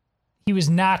was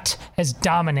not as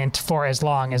dominant for as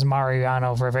long as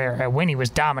Mariano Rivera. When he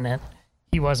was dominant,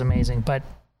 he was amazing. But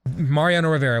Mariano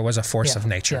Rivera was a force of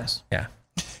nature. Yes. Yeah.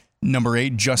 Number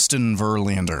 8, Justin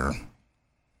Verlander.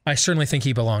 I certainly think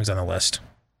he belongs on the list.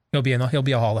 He'll be a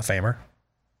Hall of Famer.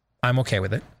 I'm okay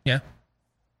with it. Yeah.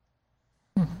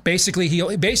 Basically, he'll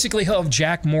have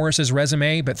Jack Morris's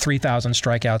resume, but 3,000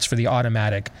 strikeouts for the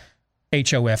automatic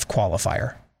HOF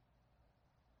qualifier.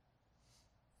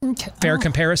 Okay. Fair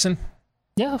comparison?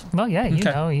 Yeah. Well, yeah.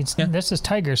 This is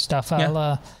Tiger stuff.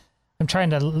 I'm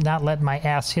trying to not let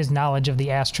his knowledge of the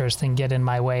Astros thing get in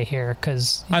my way here,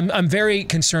 because I'm very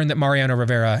concerned that Mariano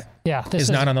Rivera is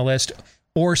not on the list,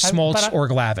 or Smoltz or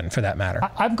Glavine for that matter.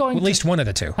 I'm going at least one of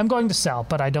the two. I'm going to sell,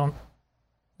 but I don't.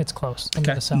 It's close. I'm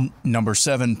going to sell. Number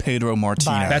 7, Pedro Martinez.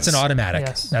 Buy. That's an automatic.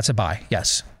 Yes. That's a buy.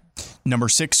 Yes. Number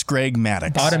 6, Greg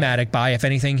Maddux. Automatic buy. If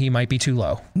anything, he might be too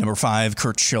low. Number 5,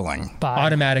 Curt Schilling. Buy.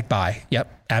 Automatic buy.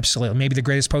 Yep, absolutely. Maybe the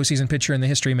greatest postseason pitcher in the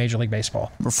history of Major League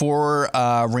Baseball. Number 4,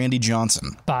 Randy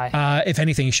Johnson. Buy. If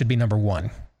anything, he should be number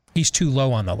 1. He's too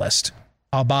low on the list.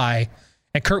 I'll buy.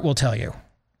 And Curt will tell you.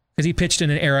 Because he pitched in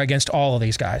an era against all of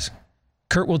these guys.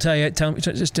 Curt will tell you,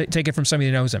 just take it from somebody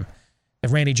who knows him.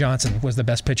 If Randy Johnson was the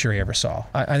best pitcher he ever saw.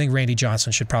 I think Randy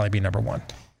Johnson should probably be number 1.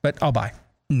 But I'll buy.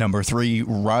 Number 3,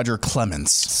 Roger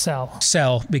Clemens.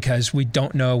 Sell, because we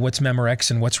don't know what's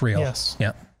Memorex and what's real. Yes.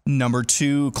 Yeah. Number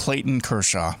 2, Clayton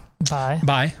Kershaw.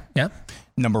 Buy. Yeah.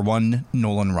 Number 1,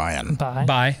 Nolan Ryan.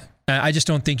 Buy. I just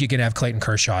don't think you can have Clayton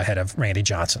Kershaw ahead of Randy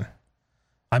Johnson.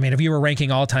 I mean, if you were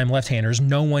ranking all-time left-handers,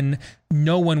 no one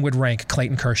would rank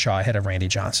Clayton Kershaw ahead of Randy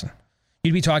Johnson.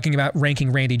 You'd be talking about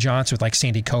ranking Randy Johnson with like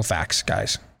Sandy Koufax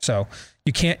guys. So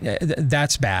you can't.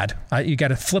 That's bad. You got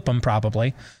to flip them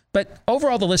probably. But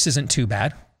overall, the list isn't too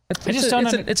bad.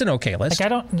 It's an okay list. Like I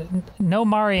don't know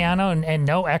Mariano and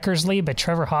no Eckersley, but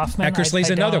Trevor Hoffman.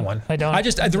 Eckersley's another one.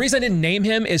 The reason I didn't name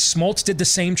him is Smoltz did the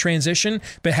same transition,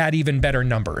 but had even better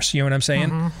numbers. You know what I'm saying?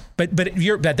 Mm-hmm. But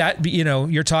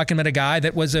you're talking about a guy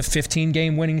that was a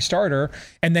 15-game winning starter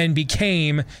and then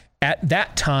became at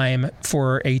that time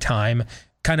for a time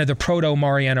kind of the proto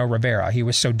Mariano Rivera. He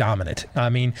was so dominant. I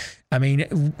mean,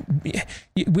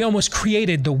 we almost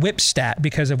created the whip stat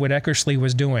because of what Eckersley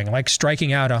was doing, like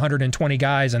striking out 120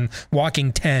 guys and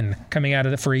walking 10 coming out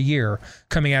of for a year,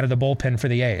 coming out of the bullpen for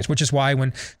the A's, which is why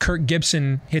when Kirk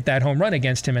Gibson hit that home run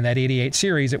against him in that 88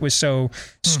 series, it was so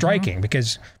striking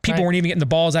because people weren't even getting the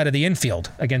balls out of the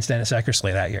infield against Dennis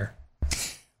Eckersley that year.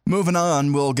 Moving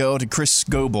on, we'll go to Chris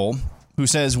Goebel, who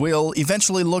says, we'll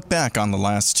eventually look back on the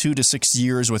last 2 to 6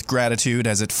 years with gratitude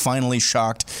as it finally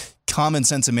shocked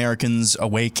common-sense Americans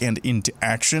awake and into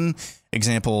action.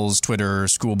 Examples, Twitter,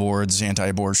 school boards,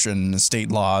 anti-abortion, state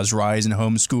laws, rise in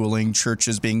homeschooling,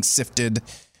 churches being sifted,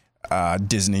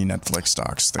 Disney, Netflix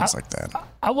stocks, things like that.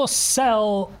 I will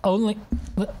sell only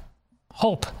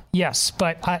hope, yes,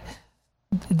 but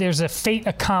there's a fait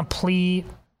accompli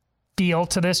feel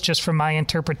to this just from my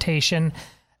interpretation.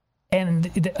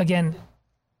 And again,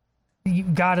 you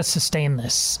got to sustain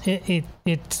this.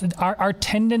 Our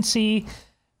tendency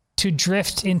to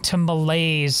drift into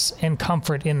malaise and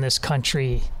comfort in this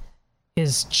country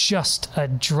is just a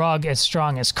drug as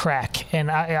strong as crack.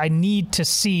 And I need to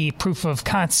see proof of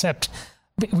concept.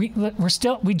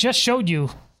 We just showed you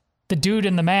the dude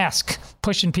in the mask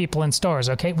pushing people in stores.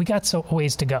 Okay, we got a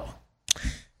ways to go.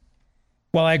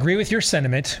 Well, I agree with your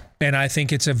sentiment, and I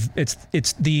think it's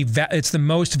the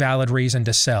most valid reason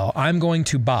to sell. I'm going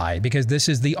to buy because this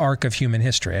is the arc of human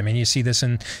history. I mean, you see this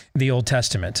in the Old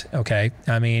Testament. Okay,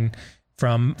 I mean,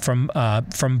 from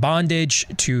bondage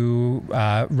to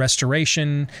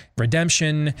restoration,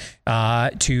 redemption,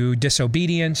 to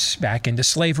disobedience, back into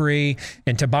slavery,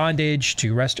 into bondage,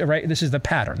 to right. This is the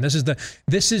pattern. This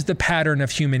is the pattern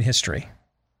of human history.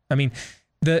 I mean.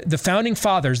 The founding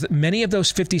fathers, many of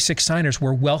those 56 signers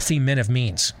were wealthy men of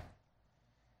means.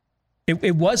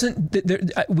 It wasn't,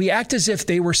 we act as if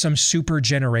they were some super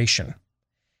generation.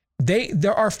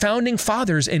 There are founding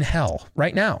fathers in hell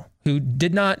right now who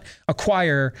did not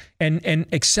acquire and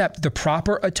accept the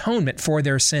proper atonement for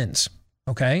their sins.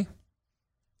 Okay?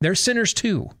 They're sinners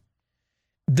too.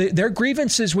 Their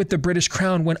grievances with the British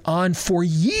Crown went on for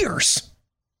years.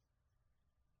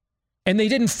 And they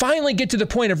didn't finally get to the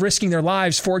point of risking their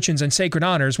lives, fortunes, and sacred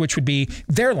honors, which would be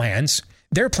their lands,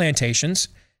 their plantations,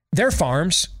 their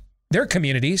farms, their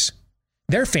communities,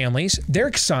 their families,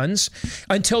 their sons,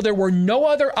 until there were no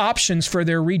other options for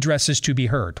their redresses to be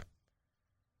heard.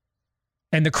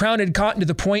 And the crown had gotten to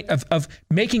the point of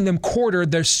making them quarter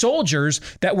their soldiers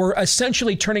that were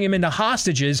essentially turning them into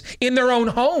hostages in their own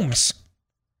homes.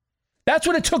 That's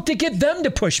what it took to get them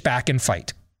to push back and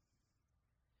fight.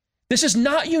 This is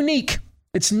not unique.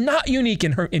 It's not unique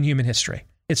in human history.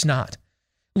 It's not.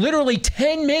 Literally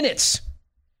 10 minutes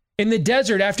in the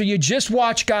desert after you just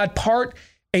watched God part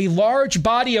a large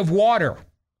body of water,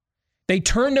 they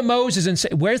turned to Moses and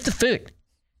said, where's the food?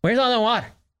 Where's all the water?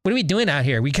 What are we doing out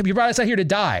here? You brought us out here to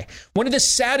die. One of the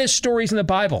saddest stories in the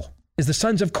Bible is the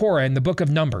sons of Korah in the book of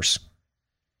Numbers.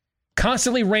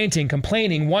 Constantly ranting,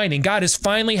 complaining, whining. God has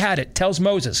finally had it, tells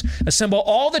Moses, assemble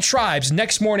all the tribes.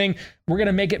 Next morning, we're going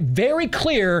to make it very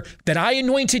clear that I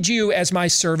anointed you as my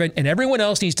servant, and everyone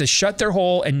else needs to shut their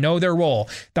hole and know their role.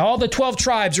 All the 12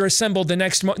 tribes are assembled the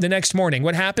next morning.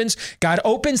 What happens? God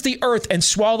opens the earth and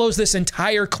swallows this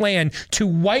entire clan to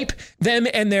wipe them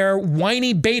and their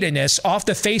whiny beta-ness off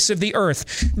the face of the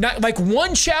earth. Not like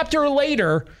one chapter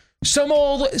later, Some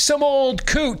old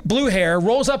coot, blue hair,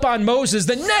 rolls up on Moses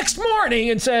the next morning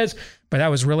and says, but that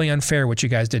was really unfair what you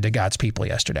guys did to God's people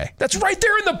yesterday. That's right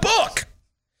there in the book.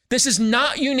 This is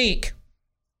not unique.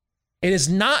 It is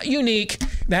not unique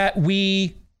that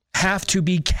we have to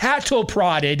be cattle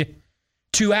prodded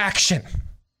to action.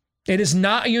 It is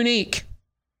not unique.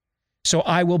 So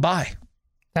I will buy.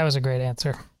 That was a great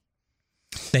answer.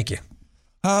 Thank you.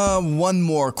 One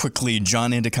more quickly.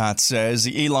 John Endicott says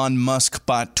Elon Musk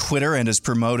bought Twitter and is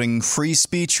promoting free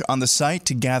speech on the site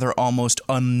to gather almost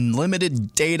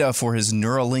unlimited data for his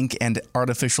Neuralink and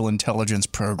artificial intelligence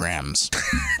programs.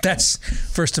 That's,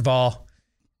 first of all,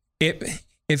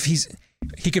 if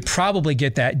he could probably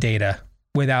get that data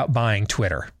without buying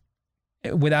Twitter,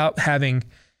 without having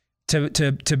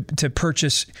to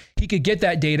purchase. He could get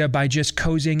that data by just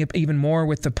cozying it even more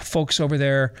with the folks over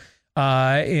there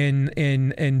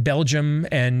in Belgium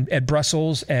and at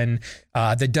Brussels and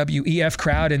the WEF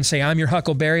crowd and say, I'm your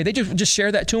Huckleberry. They just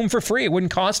share that to him for free. It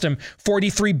wouldn't cost him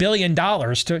 $43 billion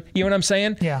to, you know what I'm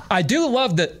saying? Yeah. I do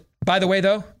love that. By the way,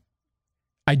 though,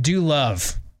 I do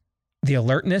love the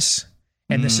alertness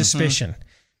and the suspicion.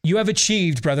 You have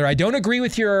achieved, brother. I don't agree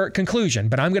with your conclusion,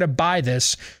 but I'm going to buy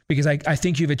this because I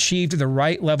think you've achieved the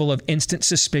right level of instant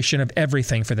suspicion of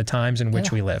everything for the times in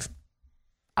which we live.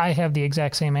 I have the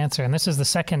exact same answer. And this is the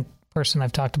second person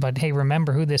I've talked about. Hey,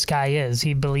 remember who this guy is.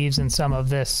 He believes in some of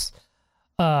this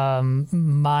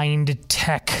mind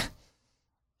tech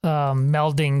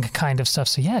melding kind of stuff.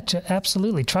 So yeah,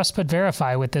 absolutely. Trust but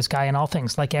verify with this guy in all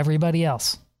things, like everybody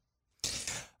else.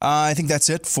 I think that's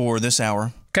it for this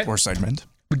hour or segment.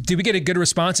 Did we get a good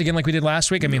response again like we did last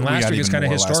week? I mean, last week was kind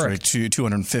of historic.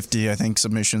 250, I think,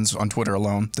 submissions on Twitter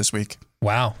alone this week.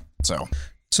 Wow. So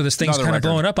this thing's kind of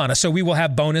blowing up on us. So we will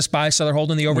have bonus buy, seller,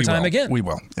 hold in the overtime again. We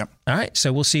will. Yep. All right.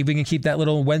 So we'll see if we can keep that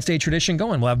little Wednesday tradition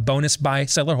going. We'll have bonus buy,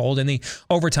 seller, hold in the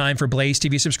overtime for Blaze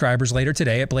TV subscribers later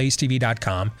today at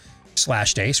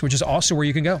blazetv.com/Deace, which is also where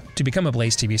you can go to become a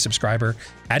Blaze TV subscriber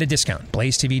at a discount.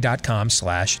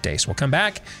 blazetv.com/Deace. We'll come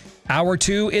back. Hour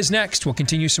 2 is next. We'll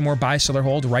continue some more buy, seller,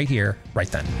 hold right here, right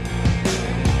then.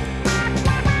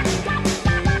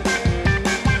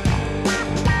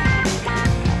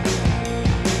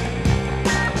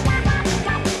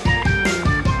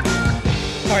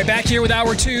 All right, back here with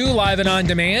Hour 2, live and on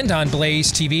demand on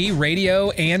Blaze TV, radio,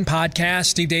 and podcast.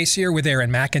 Steve Deace here with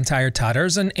Aaron McIntyre, Todd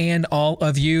Erzin, and all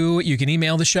of you. You can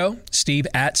email the show,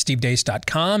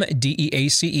 steve@stevedeace.com,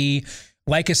 DEACE.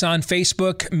 Like us on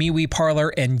Facebook, MeWe, Parler,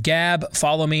 and Gab.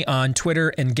 Follow me on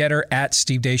Twitter and Getter at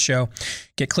Steve Deace Show.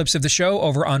 Get clips of the show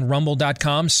over on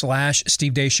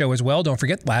rumble.com/Steve Deace Show as well. Don't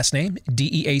forget, last name,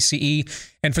 DEACE.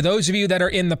 And for those of you that are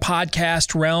in the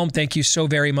podcast realm, thank you so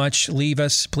very much. Leave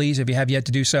us, please, if you have yet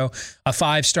to do so, a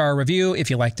 5-star review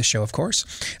if you like the show, of course.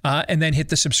 And then hit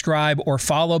the subscribe or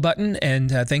follow button.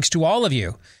 And thanks to all of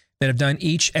you that have done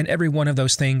each and every one of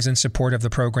those things in support of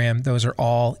the program. Those are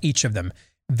all, each of them,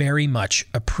 very much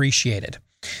appreciated.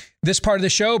 This part of the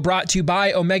show brought to you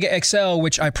by Omega XL,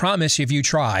 which I promise if you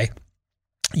try,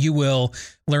 you will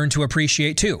learn to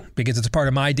appreciate too, because it's a part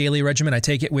of my daily regimen. I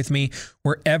take it with me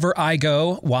wherever I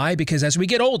go. Why? Because as we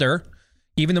get older,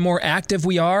 even the more active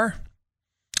we are.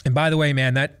 And by the way,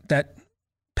 man, that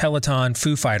Peloton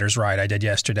Foo Fighters ride I did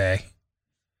yesterday,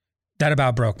 that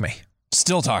about broke me.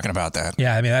 Still talking about that.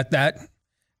 Yeah, I mean,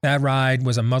 that ride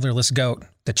was a motherless goat.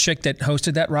 The chick that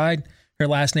hosted that ride, her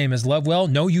last name is Lovewell.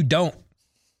 No, you don't.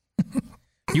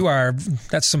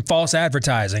 That's some false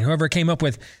advertising. Whoever came up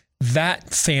with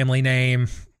that family name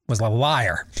was a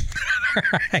liar.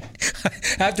 Right.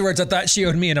 Afterwards, I thought she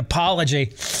owed me an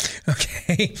apology.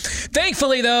 Okay.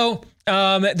 Thankfully, though,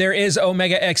 there is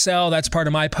Omega XL. That's part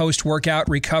of my post-workout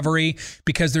recovery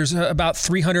because there's about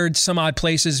 300 some odd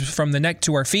places from the neck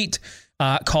to our feet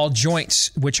called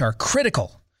joints, which are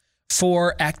critical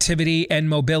for activity and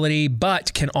mobility,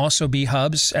 but can also be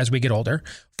hubs as we get older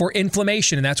for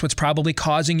inflammation. And that's what's probably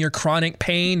causing your chronic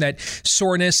pain, that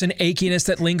soreness and achiness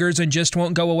that lingers and just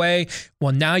won't go away.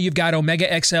 Well, now you've got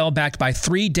Omega XL backed by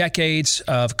 3 decades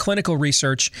of clinical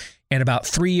research and about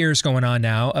 3 years going on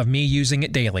now of me using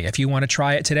it daily. If you want to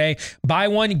try it today, buy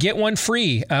one, get one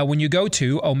free when you go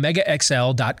to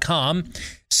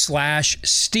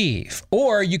omegaxl.com/Steve,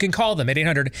 or you can call them at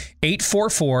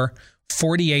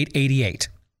 800-844-4888.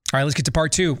 All right, let's get to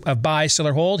part 2 of Buy,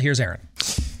 Seller, Hold. Here's Aaron.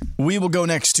 We will go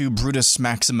next to Brutus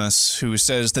Maximus, who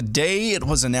says the day it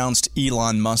was announced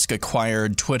Elon Musk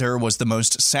acquired Twitter was the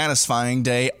most satisfying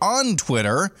day on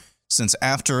Twitter since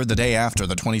the day after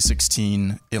the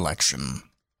 2016 election.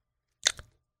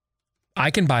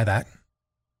 I can buy that.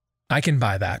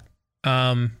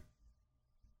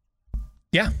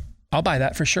 Yeah, I'll buy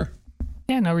that for sure.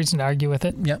 Yeah, no reason to argue with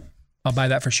it. Yep. I'll buy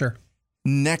that for sure.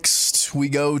 Next, we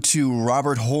go to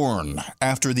Robert Horn.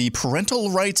 After the Parental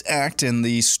Rights Act and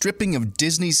the stripping of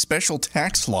Disney's special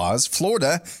tax laws,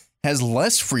 Florida has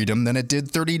less freedom than it did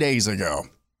 30 days ago.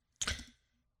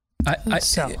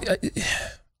 So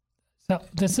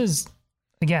this is,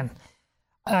 again,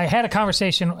 I had a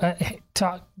conversation,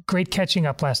 great catching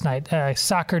up last night.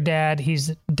 Soccer dad, he's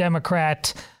a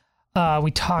Democrat. We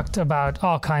talked about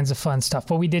all kinds of fun stuff,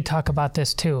 but we did talk about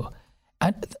this too.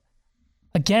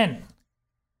 Again,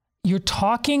 you're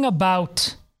talking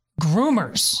about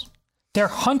groomers. They're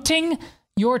hunting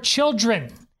your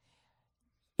children.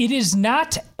 It is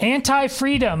not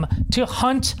anti-freedom to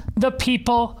hunt the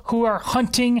people who are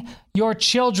hunting your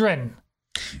children.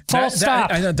 Full stop.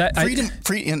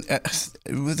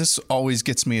 This always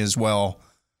gets me as well.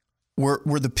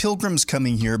 Were the Pilgrims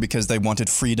coming here because they wanted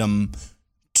freedom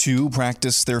to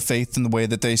practice their faith in the way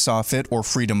that they saw fit, or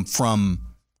freedom from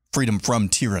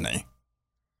tyranny?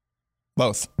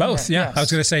 Both. Yeah. Yes. I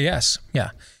was going to say yes.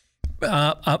 Yeah.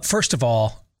 First of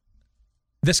all,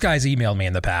 this guy's emailed me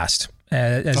in the past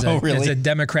as a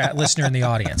Democrat listener in the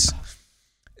audience.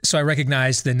 So I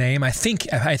recognize the name. I think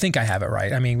I have it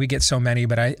right. I mean, we get so many,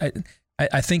 but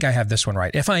I think I have this one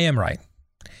right. If I am right,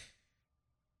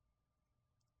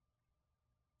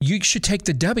 you should take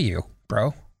the W,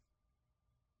 bro.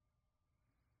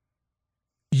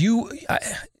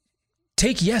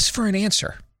 Take yes for an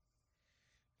answer.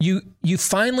 You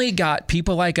finally got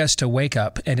people like us to wake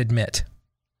up and admit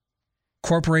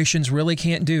corporations really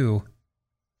can't do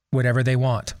whatever they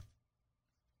want.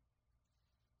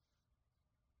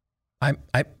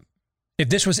 If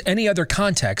this was any other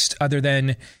context other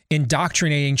than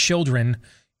indoctrinating children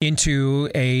into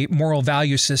a moral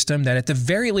value system that at the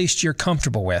very least you're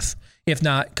comfortable with, if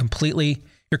not completely,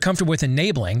 you're comfortable with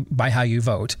enabling by how you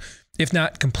vote, if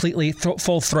not completely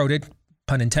full-throated,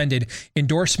 pun intended,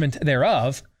 endorsement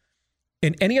thereof,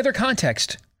 in any other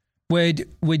context, would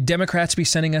Democrats be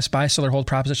sending us buy, sell, or hold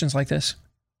propositions like this?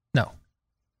 No.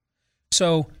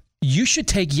 So you should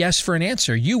take yes for an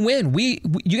answer. You win.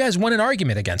 You guys won an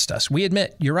argument against us. We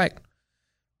admit you're right.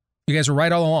 You guys were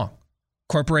right all along.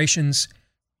 Corporations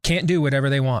can't do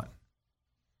whatever they want.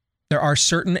 There are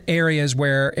certain areas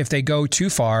where if they go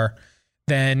too far,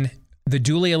 then the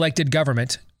duly elected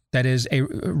government that is a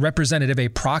representative, a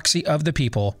proxy of the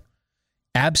people,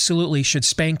 absolutely should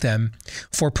spank them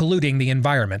for polluting the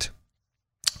environment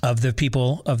of the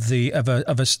people of the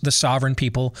sovereign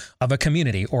people of a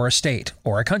community or a state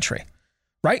or a country,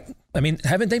 right? I mean,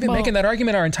 haven't they been making that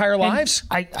argument our entire lives?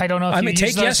 I don't know if you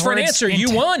take yes for an answer.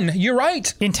 You won. You're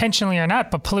right. Intentionally or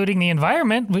not, but polluting the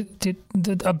environment.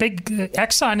 A big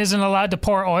Exxon isn't allowed to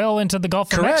pour oil into the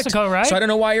Gulf of Mexico, right? So I don't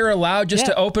know why you're allowed just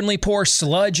to openly pour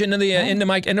sludge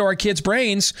into our kids'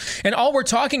 brains. And all we're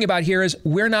talking about here is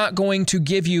we're not going to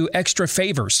give you extra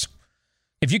favors.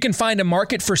 If you can find a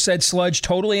market for said sludge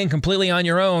totally and completely on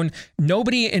your own, I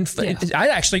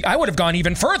would have gone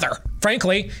even further,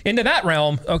 frankly, into that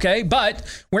realm. Okay. But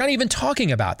we're not even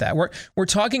talking about that. We're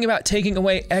talking about taking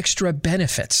away extra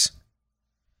benefits.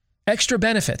 Extra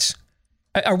benefits.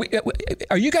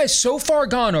 Are you guys so far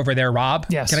gone over there, Rob?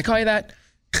 Yes. Can I call you that?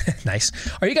 Nice.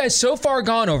 Are you guys so far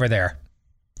gone over there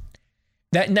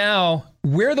that now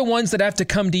we're the ones that have to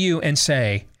come to you and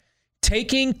say,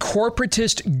 taking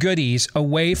corporatist goodies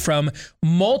away from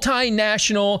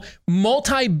multinational,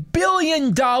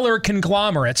 multi-billion-dollar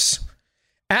conglomerates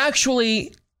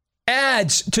actually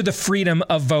adds to the freedom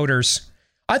of voters?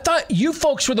 I thought you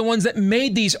folks were the ones that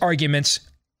made these arguments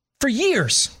for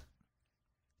years.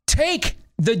 Take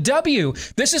the W.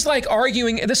 This is like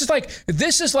arguing. This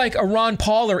is like a Ron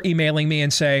Pauler emailing me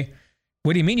and say,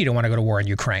 "What do you mean you don't want to go to war in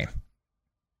Ukraine?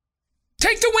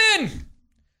 Take the win."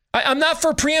 I'm not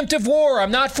for preemptive war.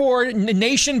 I'm not for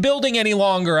nation building any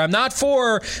longer. I'm not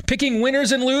for picking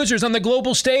winners and losers on the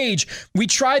global stage. We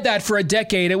tried that for a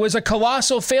decade. It was a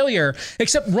colossal failure,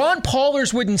 except Ron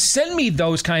Paulers wouldn't send me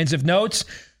those kinds of notes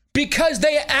because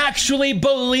they actually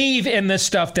believe in the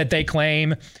stuff that they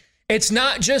claim. It's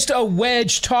not just a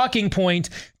wedge talking point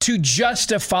to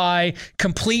justify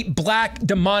complete black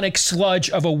demonic sludge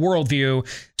of a worldview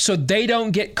so they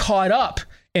don't get caught up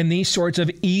in these sorts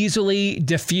of easily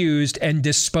diffused and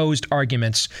disposed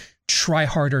arguments. Try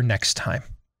harder next time.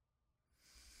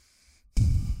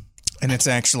 And it's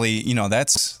actually,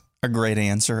 that's a great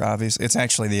answer, obviously. It's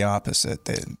actually the opposite.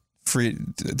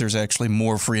 There's actually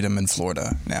more freedom in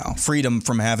Florida now. Freedom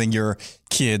from having your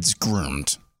kids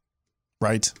groomed,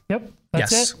 right? Yep.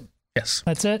 That's it. Yes.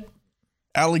 That's it.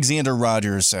 Alexander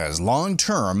Rogers says, long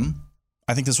term,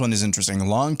 I think this one is interesting.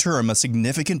 Long term, a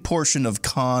significant portion of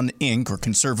Con Inc. or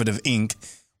Conservative Inc.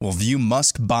 will view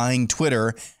Musk buying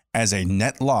Twitter as a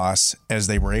net loss, as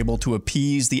they were able to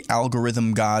appease the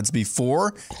algorithm gods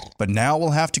before, but now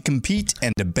will have to compete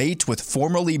and debate with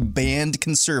formerly banned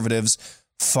conservatives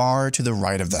far to the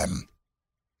right of them.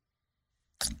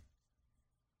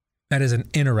 That is an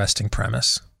interesting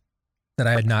premise that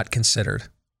I had not considered.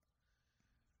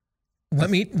 Let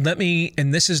me,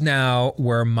 and this is now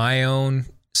where my own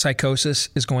psychosis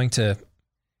is going to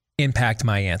impact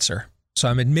my answer. So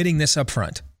I'm admitting this up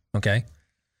front, okay?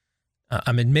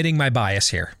 I'm admitting my bias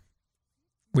here,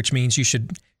 which means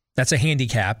that's a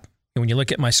handicap. And when you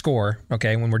look at my score,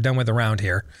 okay, when we're done with the round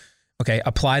here, okay,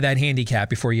 apply that handicap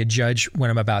before you judge what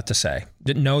I'm about to say.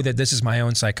 Know that this is my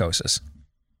own psychosis.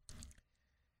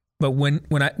 But when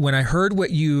I heard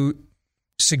what you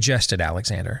suggested,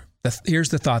 Alexander, here's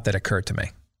the thought that occurred to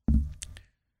me.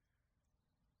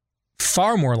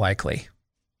 Far more likely,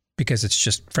 because it's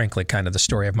just frankly kind of the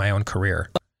story of my own career,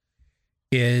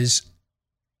 is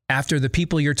after the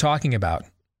people you're talking about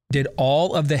did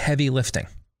all of the heavy lifting,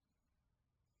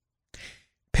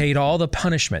 paid all the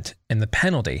punishment and the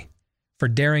penalty for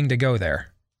daring to go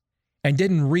there, and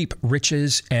didn't reap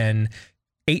riches and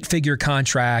 8-figure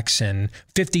contracts and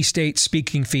 50-state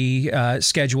speaking fee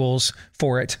schedules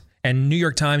for it, and New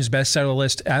York Times bestseller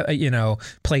list,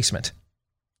 placement.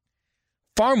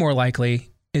 Far more likely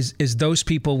is those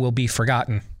people will be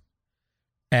forgotten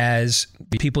as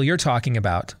the people you're talking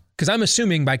about. Because I'm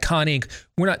assuming by Con Inc.,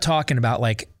 we're not talking about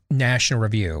like National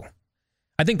Review.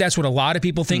 I think that's what a lot of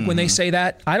people think when they say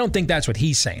that. I don't think that's what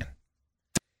he's saying.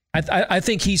 I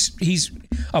think he's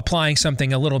applying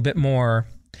something a little bit more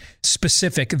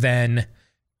specific than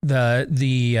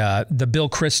the Bill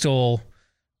Kristol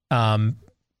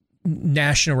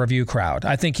National Review crowd.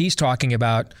 I think he's talking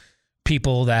about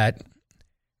people that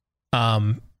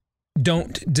won't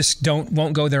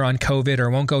go there on COVID or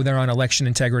won't go there on election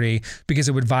integrity because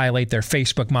it would violate their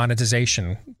Facebook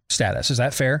monetization status. Is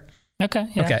that fair? Okay.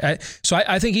 Yeah. Okay. So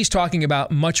I think he's talking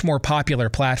about much more popular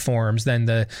platforms than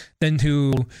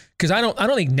because I don't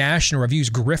think National Review's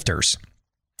grifters.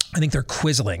 I think they're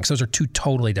Quizlings. Those are two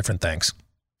totally different things.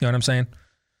 You know what I'm saying?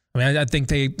 I mean, I think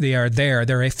they are there.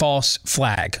 They're a false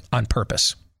flag on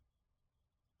purpose.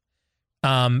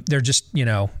 They're just,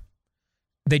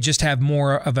 they just have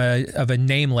more of a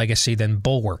name legacy than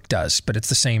Bulwark does, but it's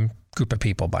the same group of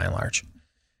people by and large.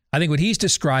 I think what he's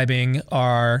describing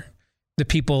are the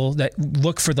people that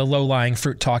look for the low-lying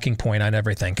fruit talking point on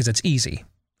everything because it's easy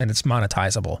and it's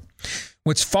monetizable.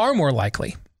 What's far more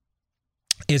likely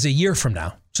is a year from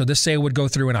now, so this say would go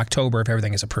through in October if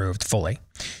everything is approved fully,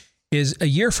 is a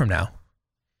year from now,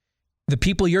 the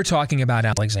people you're talking about,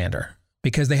 Alexander,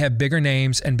 because they have bigger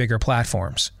names and bigger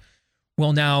platforms,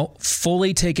 will now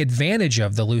fully take advantage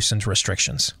of the loosened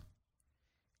restrictions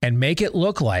and make it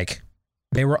look like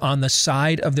they were on the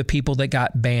side of the people that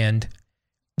got banned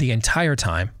the entire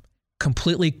time,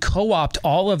 completely co-opt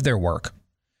all of their work,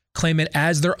 claim it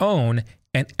as their own,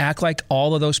 and act like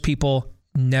all of those people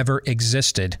never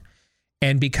existed.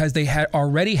 And because they had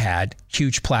already had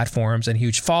huge platforms and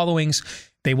huge followings,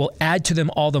 they will add to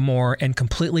them all the more and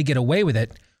completely get away with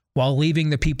it while leaving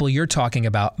the people you're talking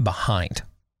about behind.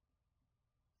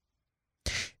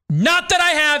 Not that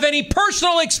I have any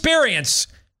personal experience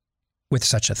with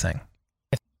such a thing.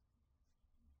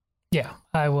 Yeah,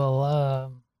 I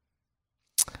will.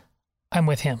 I'm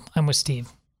with him. I'm with Steve.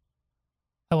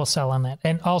 I will sell on that.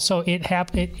 And also,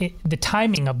 the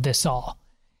timing of this all.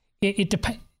 It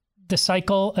depends. The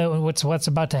cycle, what's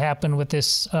about to happen with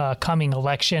this coming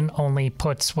election, only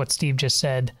puts what Steve just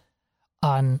said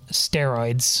on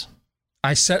steroids.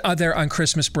 I sat out there on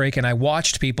Christmas break and I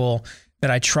watched people that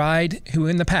I tried, who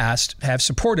in the past have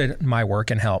supported my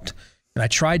work and helped. And I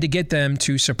tried to get them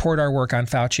to support our work on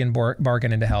Fauci and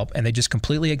bargain and to help, and they just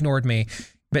completely ignored me.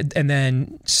 And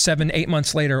then 7-8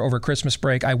 months later, over Christmas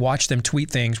break, I watched them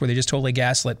tweet things where they just totally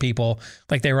gaslit people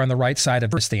like they were on the right side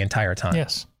of this the entire time.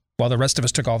 Yes. While the rest of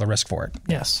us took all the risk for it.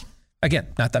 Yes. Again,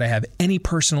 not that I have any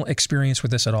personal experience with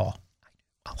this at all.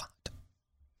 A lot.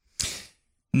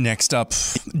 Next up,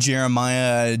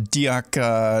 Jeremiah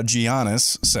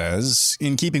Diakogiannis says,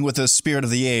 in keeping with the spirit of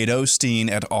the age, Osteen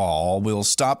et al. Will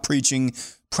stop preaching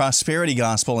prosperity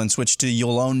gospel and switch to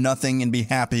you'll own nothing and be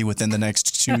happy within the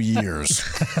next 2 years.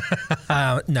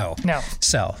 No.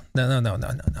 Sell. No.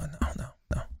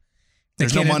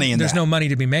 There's no money in that. There's no money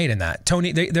to be made in that.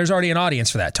 There's already an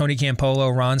audience for that. Tony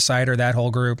Campolo, Ron Sider, that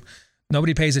whole group.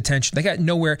 Nobody pays attention. They got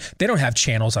nowhere. They don't have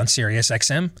channels on Sirius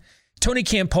XM. Tony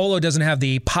Campolo doesn't have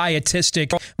the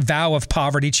pietistic vow of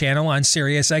poverty channel on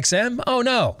Sirius XM. Oh,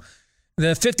 no.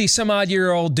 The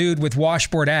 50-some-odd-year-old dude with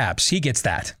washboard abs, he gets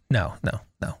that. No.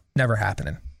 Never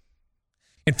happening.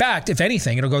 In fact, if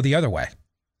anything, it'll go the other way.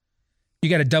 you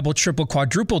got to double, triple,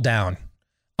 quadruple down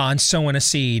on sowing a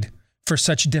seed for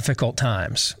such difficult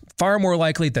times. Far more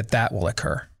likely that will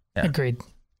occur. Yeah. Agreed.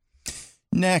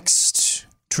 Next,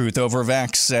 Truth Over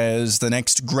Vax says the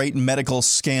next great medical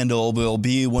scandal will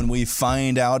be when we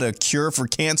find out a cure for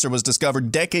cancer was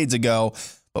discovered decades ago,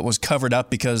 but was covered up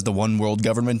because the one world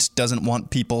government doesn't want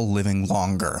people living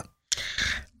longer.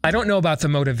 I don't know about the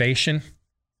motivation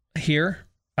here,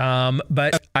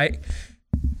 but I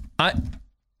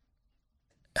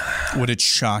would it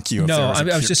shock you? If no, there was I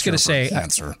was just going to say,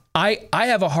 cancer? I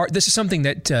have a heart. This is something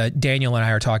that Daniel and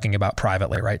I are talking about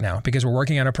privately right now because we're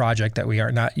working on a project that we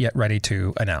are not yet ready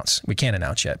to announce. We can't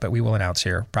announce yet, but we will announce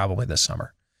here probably this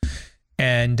summer.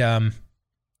 And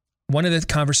one of the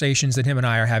conversations that him and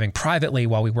I are having privately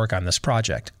while we work on this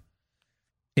project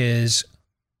is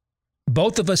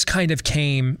both of us kind of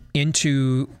came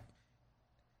into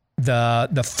the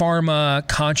pharma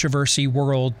controversy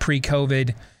world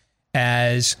pre-COVID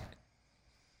as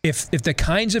if the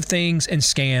kinds of things and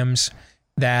scams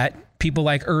that people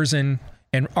like Erzin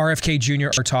and RFK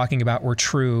Jr. are talking about were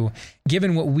true,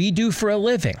 given what we do for a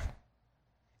living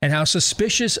and how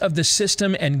suspicious of the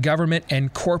system and government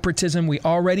and corporatism we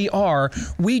already are,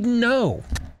 we know.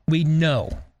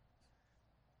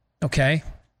 Okay?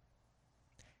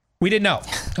 We didn't know.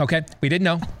 Okay? We didn't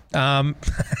know.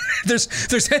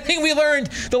 There's anything we learned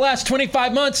the last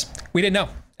 25 months, we didn't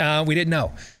know. We didn't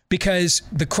know. Because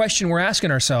the question we're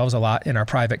asking ourselves a lot in our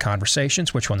private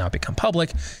conversations, which will now become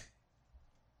public,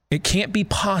 it can't be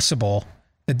possible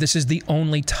that this is the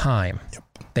only time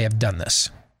they have done this.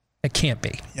 It can't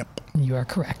be. Yep. You are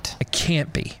correct. It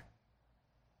can't be.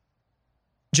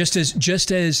 Just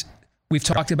as we've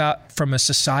talked about from a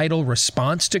societal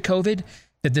response to COVID,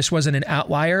 that this wasn't an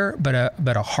outlier, but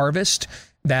a harvest,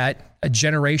 that a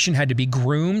generation had to be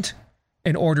groomed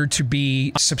in order to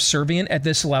be subservient at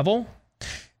this level.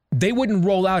 They wouldn't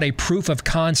roll out a proof of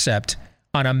concept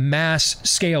on a mass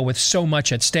scale with so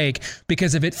much at stake,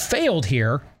 because if it failed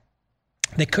here,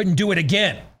 they couldn't do it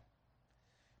again.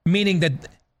 Meaning that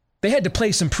they had to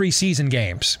play some preseason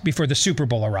games before the Super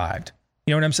Bowl arrived.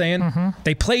 You know what I'm saying? Mm-hmm.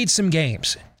 They played some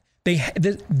games.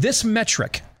 This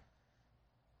metric,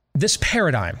 this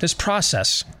paradigm, this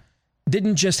process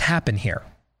didn't just happen here.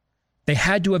 They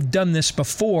had to have done this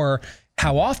before.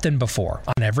 How often before?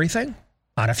 On everything?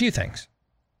 On a few things.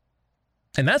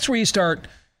 And that's where you start,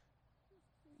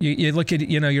 you look at,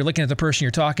 you're looking at the person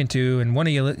you're talking to, and one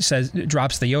of you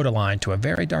drops the Yoda line, to a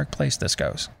very dark place this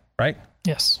goes, right?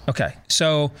 Yes. Okay.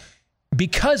 So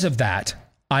because of that,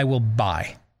 I will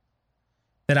buy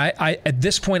that. I at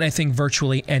this point, I think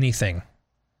virtually anything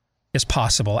is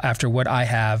possible after what I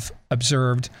have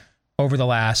observed over the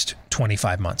last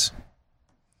 25 months.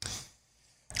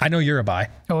 I know you're a buy.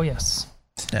 Oh, yes.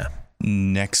 Yeah.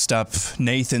 Next up,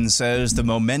 Nathan says the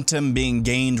momentum being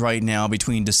gained right now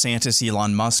between DeSantis,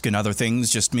 Elon Musk, and other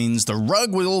things just means the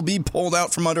rug will be pulled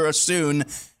out from under us soon.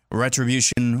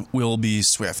 Retribution will be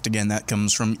swift. Again, that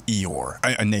comes from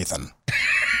Nathan.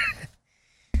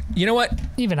 You know what?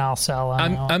 Even I'll sell.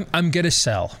 I'm gonna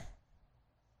sell.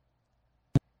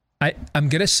 I'm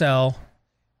gonna sell.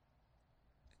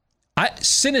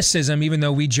 Cynicism, even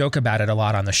though we joke about it a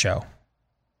lot on the show.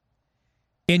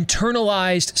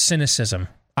 Internalized cynicism,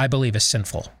 I believe, is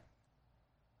sinful.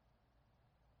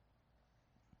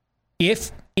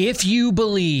 If you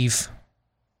believe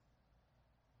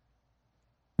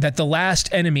that the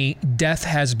last enemy, death,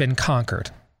 has been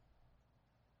conquered,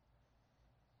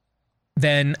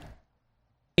 then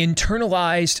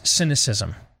internalized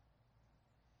cynicism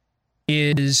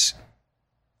is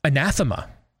anathema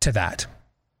to that. I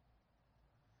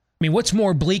mean, what's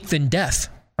more bleak than death,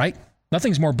 right?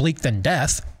 Nothing's more bleak than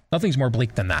death. Nothing's more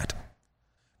bleak than that.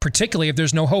 Particularly if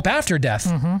there's no hope after death.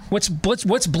 Mm-hmm.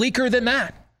 What's bleaker than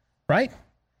that, right?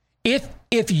 If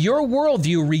your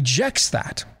worldview rejects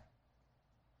that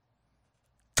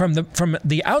from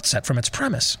the outset, from its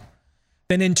premise,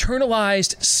 then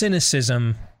internalized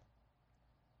cynicism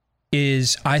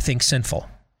is, I think, sinful.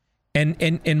 And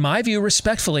in my view,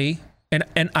 respectfully,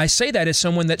 and I say that as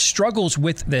someone that struggles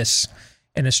with this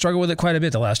and has struggled with it quite a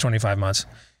bit the last 25 months.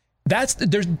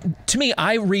 To me,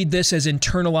 I read this as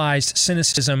internalized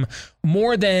cynicism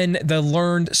more than the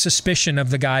learned suspicion of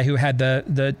the guy who had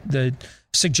the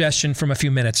suggestion from a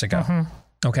few minutes ago.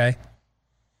 Mm-hmm. Okay.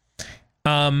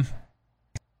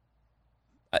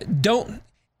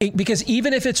 Because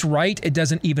even if it's right, it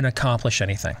doesn't even accomplish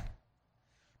anything.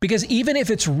 Because even if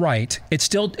it's right, it's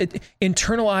still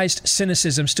internalized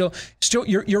cynicism. Still,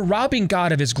 you're robbing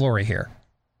God of his glory here.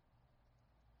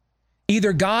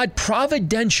 Either God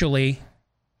providentially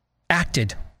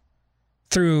acted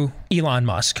through Elon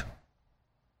Musk,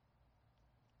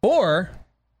 Or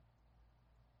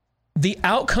the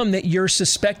outcome that you're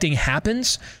suspecting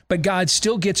happens, but God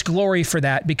still gets glory for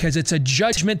that because it's a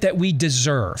judgment that we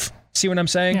deserve. See what I'm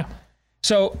saying? Yeah.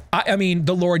 So, I mean,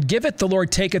 the Lord giveth, the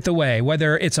Lord taketh away.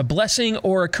 Whether it's a blessing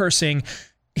or a cursing,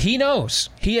 he knows.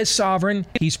 He is sovereign.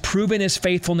 He's proven his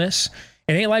faithfulness.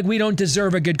 It ain't like we don't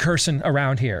deserve a good cursing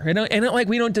around here. It ain't like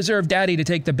we don't deserve Daddy to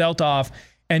take the belt off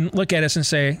and look at us and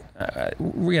say,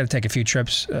 we got to take a few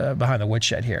trips behind the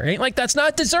woodshed here. It ain't like that's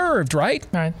not deserved, right?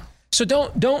 Right. So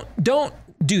don't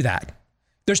do that.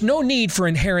 There's no need for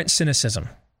inherent cynicism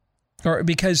or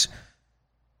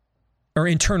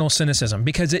internal cynicism,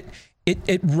 because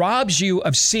it robs you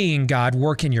of seeing God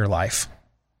work in your life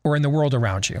or in the world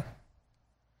around you.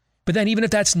 But then even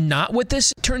if that's not what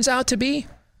this turns out to be,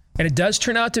 and it does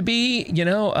turn out to be,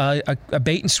 a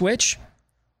bait and switch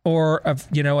or,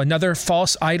 another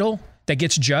false idol that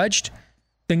gets judged,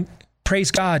 then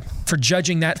praise God for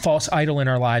judging that false idol in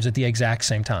our lives at the exact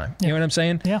same time. You know what I'm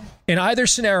saying? Yeah. In either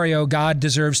scenario, God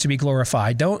deserves to be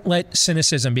glorified. Don't let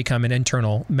cynicism become an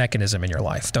internal mechanism in your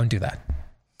life. Don't do that.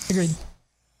 Agreed.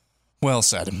 Well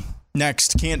said.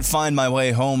 Next, Can't Find My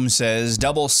Way Home says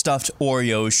double stuffed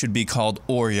Oreos should be called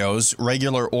Oreos.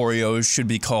 Regular Oreos should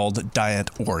be called Diet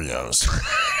Oreos.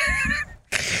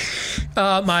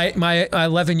 My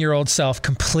 11-year-old self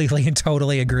completely and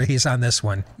totally agrees on this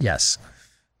one. Yes.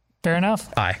 Fair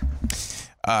enough. Aye.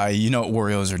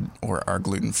 Oreos are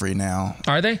gluten-free now.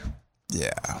 Are they?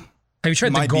 Yeah. Have you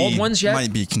tried the gold ones yet?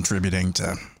 Might be contributing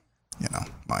to,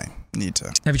 my need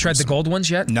to. Have you tried the gold ones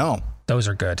yet? No. Those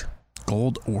are good.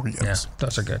 Gold Oreos. Yeah,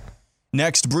 those are good.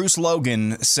 Next, Bruce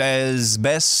Logan says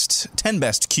 10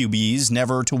 best QBs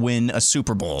never to win a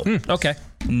Super Bowl. Okay.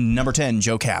 Number 10,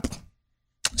 Joe Cap.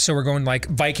 So we're going like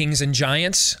Vikings and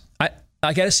Giants.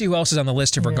 I got to see who else is on the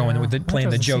list if we're going with playing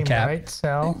the Joe Cap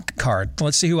card.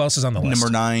 Let's see who else is on the list.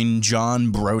 Number 9, John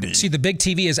Brody. See, the big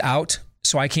TV is out,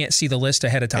 so I can't see the list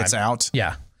ahead of time. It's out?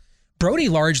 Yeah. Brody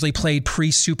largely played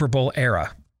pre-Super Bowl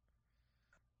era.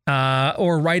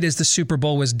 Or right as the Super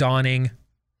Bowl was dawning.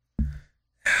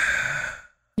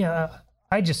 Yeah,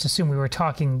 I just assumed we were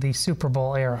talking the Super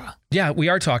Bowl era. Yeah, we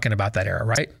are talking about that era,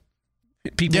 right?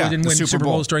 People who didn't win Super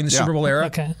Bowls during the Super Bowl era.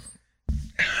 Okay.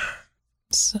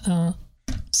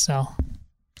 So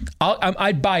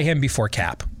I'd buy him before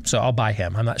Cap, so I'll buy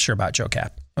him. I'm not sure about Joe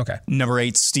Cap. Okay. Number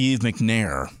 8, Steve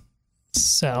McNair.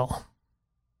 So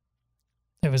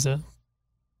he was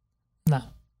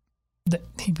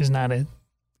not a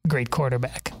great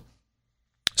quarterback.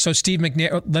 So Steve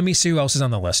McNair, let me see who else is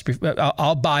on the list.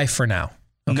 I'll buy for now.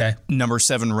 Okay. Number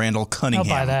 7, Randall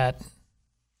Cunningham. I'll buy that.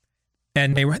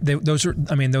 And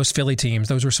those Philly teams,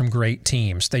 those were some great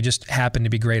teams. They just happened to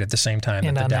be great at the same time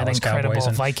that the Dallas Cowboys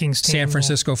and Vikings team, San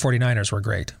Francisco 49ers were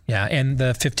great. Yeah, and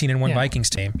the 15-1 Vikings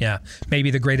team. Yeah,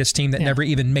 maybe the greatest team that never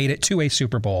even made it to a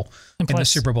Super Bowl in the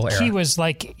Super Bowl era. He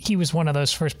was one of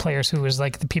those first players who was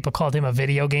like, the people called him a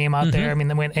video game out there. I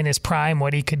mean, when in his prime,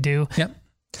 what he could do. Yep.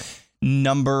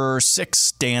 Number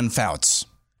 6, Dan Fouts.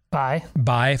 Buy,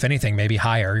 if anything, maybe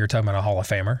higher. You're talking about a Hall of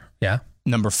Famer. Yeah.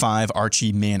 Number 5,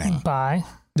 Archie Manning. Buy.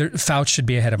 Fouts should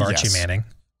be ahead of Archie Manning,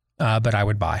 but I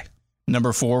would buy.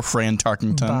 Number 4, Fran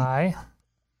Tarkenton. Buy.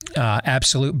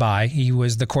 Absolute buy. He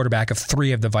was the quarterback of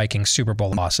 3 of the Vikings Super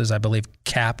Bowl losses. I believe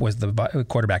Cap was the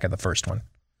quarterback of the first one.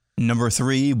 Number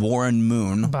 3, Warren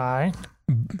Moon. Buy.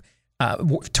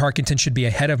 Tarkenton should be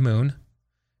ahead of Moon.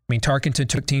 I mean, Tarkenton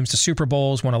took teams to Super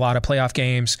Bowls, won a lot of playoff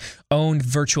games, owned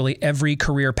virtually every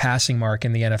career passing mark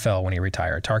in the NFL when he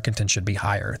retired. Tarkenton should be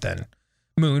higher than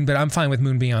Moon, but I'm fine with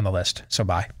Moon being on the list, so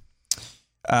buy.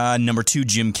 Number 2,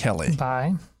 Jim Kelly.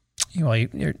 Buy.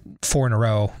 You're 4 in a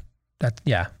row.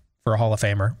 For a Hall of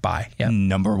Famer, buy. Yeah.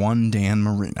 Number 1, Dan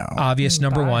Marino. Obvious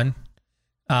number 1.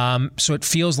 So it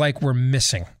feels like we're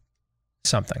missing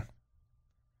something.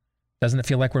 Doesn't it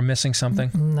feel like we're missing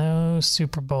something? No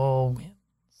Super Bowl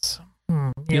wins.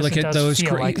 You look at those.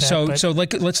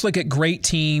 Let's look at great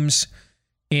teams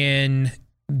in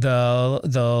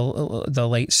the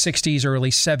late 60s,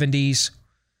 early 70s.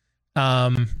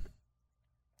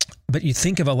 But you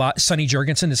think of a lot. Sonny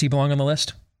Jurgensen, does he belong on the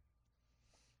list?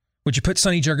 Would you put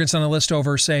Sonny Jurgensen on the list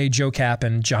over, say, Joe Cap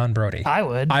and John Brody? I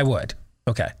would.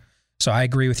 Okay. So I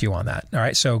agree with you on that. All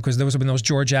right. So, because those have been those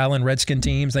George Allen Redskin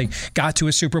teams. They got to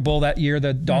a Super Bowl that year.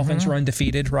 The Dolphins were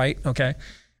undefeated, right? Okay.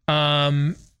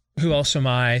 Who else am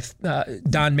I?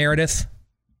 Don Meredith.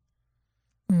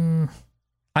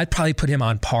 I'd probably put him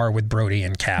on par with Brody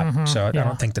and Cap. So I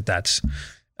don't think that's...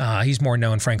 he's more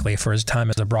known, frankly, for his time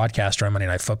as a broadcaster on Monday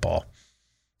Night Football.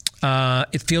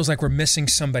 It feels like we're missing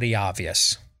somebody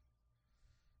obvious.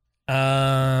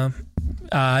 That's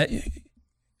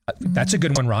a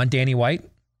good one, Ron. Danny White.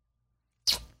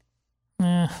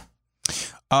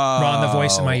 Ron, the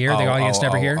voice in my ear, the audience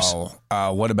never hears.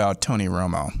 What about Tony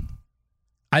Romo?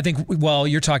 I think, well,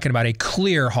 you're talking about a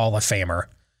clear Hall of Famer.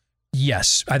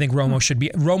 Yes, I think Romo should be.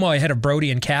 Romo ahead of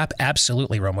Brody and Cap.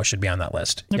 Absolutely, Romo should be on that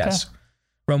list. Okay. Yes,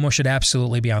 Romo should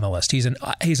absolutely be on the list. He's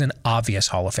an obvious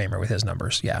Hall of Famer with his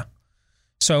numbers. Yeah.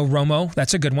 So Romo,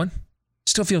 that's a good one.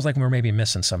 Still feels like we're maybe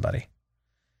missing somebody.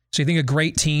 So you think of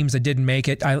great teams that didn't make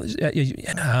it.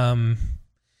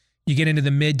 You get into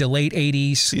the mid to late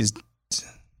 80s.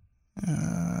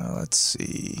 Let's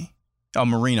see. Oh,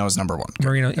 Marino is number one.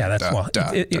 Marino, yeah, that's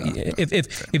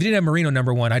if you didn't have Marino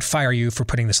number one, I'd fire you for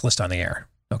putting this list on the air.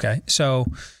 Okay, so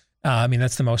I mean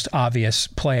that's the most obvious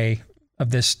play of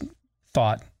this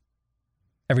thought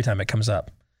every time it comes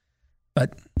up.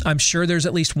 But I'm sure there's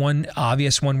at least one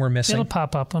obvious one we're missing. It'll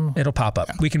pop up.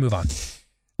 Yeah. We can move on.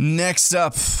 Next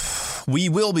up, we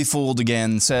will be fooled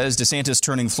again, says DeSantis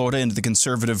turning Florida into the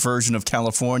conservative version of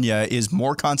California is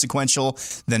more consequential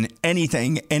than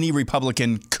anything any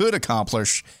Republican could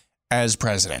accomplish as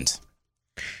president.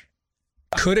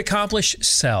 Could accomplish,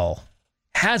 sell.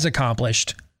 Has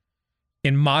accomplished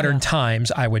in modern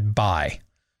times, I would buy.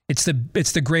 It's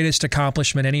the greatest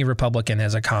accomplishment any Republican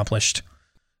has accomplished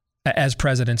as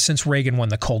president since Reagan won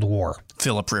the Cold War.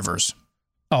 Philip Rivers.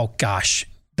 Oh, gosh.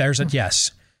 There's a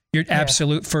yes. Your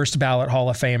absolute first ballot Hall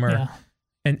of Famer. Yeah.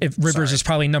 And if Rivers is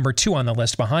probably number 2 on the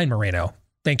list behind Moreno.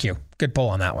 Thank you. Good pull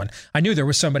on that one. I knew there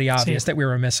was somebody obvious that we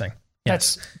were missing.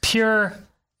 Yes. That's pure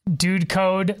dude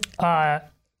code,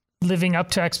 living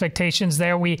up to expectations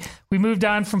there. We moved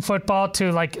on from football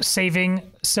to like saving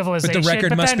civilization. But the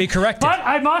record must be corrected. But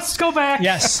I must go back.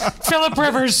 Yes. Philip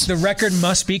Rivers. The record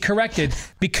must be corrected.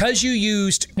 Because you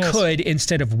used could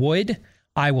instead of would,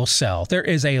 I will sell. There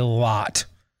is a lot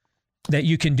that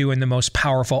you can do in the most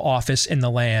powerful office in the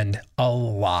land. A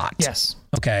lot. Yes.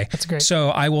 Okay. That's great. So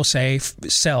I will say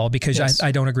sell because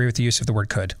I don't agree with the use of the word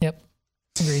could. Yep.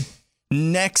 Agreed.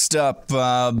 Next up,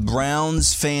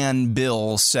 Browns fan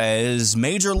Bill says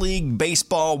Major League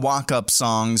Baseball walk-up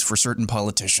songs for certain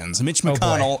politicians. Mitch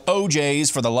McConnell, OJ's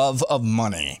for the love of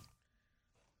money.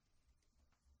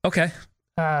 Okay.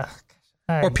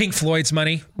 Or Pink Floyd's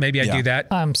Money. Maybe I'd do that.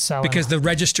 I'm selling. Because the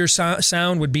register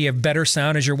sound would be a better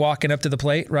sound as you're walking up to the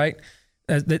plate, right?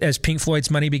 As Pink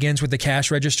Floyd's Money begins with the cash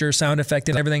register sound effect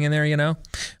and everything in there, you know?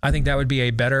 I think that would be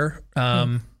a better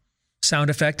sound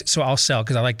effect. So I'll sell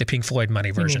because I like the Pink Floyd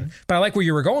Money version. But I like where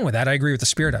you were going with that. I agree with the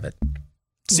spirit of it.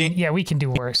 We can do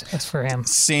worse. That's for him.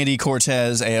 Sandy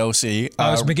Cortez, AOC.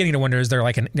 I was beginning to wonder, is there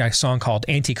like a song called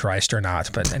Antichrist or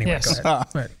not? But anyway, go ahead.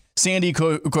 Right. Sandy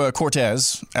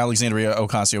Cortez, Alexandria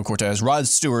Ocasio-Cortez, Rod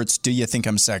Stewart's Do You Think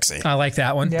I'm Sexy? I like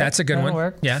that one. Yeah, that's a good one.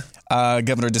 Work. Yeah.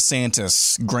 Governor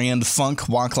DeSantis, Grand Funk,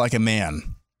 Walk Like a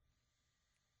Man.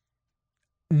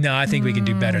 No, I think we can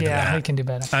do better than that. Yeah, we can do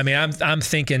better. I mean, I'm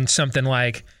thinking something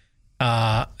like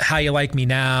How You Like Me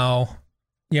Now.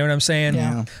 You know what I'm saying?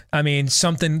 Yeah. I mean,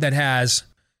 something that has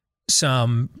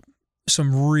some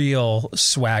real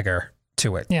swagger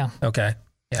to it. Yeah. Okay.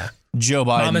 Yeah. Joe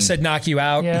Biden. Mama said knock you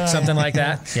out. Yeah. Something like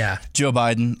that. Yeah. Joe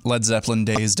Biden, Led Zeppelin,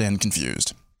 Dazed and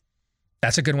Confused.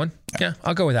 That's a good one. Yeah.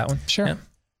 I'll go with that one. Sure. Yeah.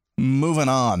 Moving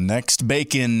on. Next,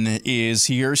 Bacon is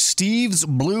here. Steve's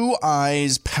Blue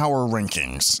Eyes Power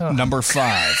Rankings. Number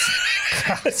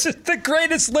 5. This is the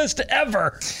greatest list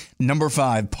ever. Number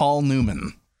 5, Paul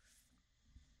Newman.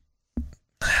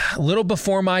 A little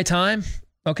before my time.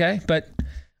 Okay. But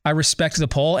I respect the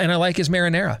poll and I like his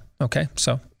marinara. Okay.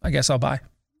 So I guess I'll buy.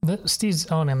 Steve's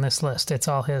owning this list. It's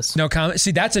all his. No comment.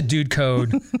 See, that's a dude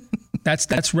code.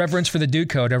 That's reverence for the dude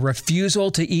code. A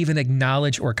refusal to even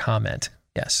acknowledge or comment.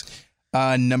 Yes.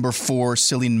 Number 4,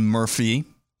 Cillian Murphy.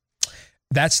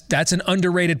 That's an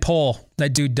underrated poll.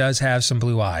 That dude does have some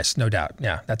blue eyes, no doubt.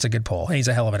 Yeah, that's a good poll. And he's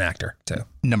a hell of an actor, too.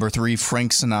 Number 3,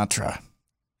 Frank Sinatra.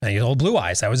 And he's old blue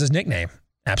eyes. That was his nickname.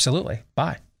 Absolutely.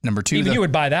 Buy. Number 2. Even you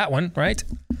would buy that one, right?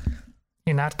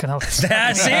 You're not going to. See,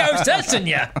 I was testing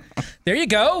you. There you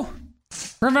go.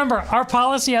 Remember, our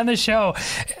policy on this show,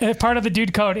 part of the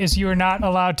dude code is you are not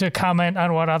allowed to comment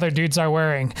on what other dudes are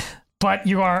wearing. But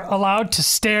you are allowed to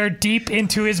stare deep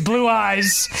into his blue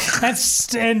eyes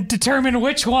and determine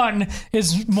which one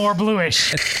is more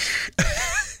bluish.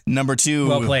 Number 2,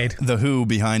 well played. The Who,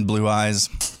 Behind Blue Eyes.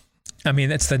 I mean,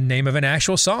 that's the name of an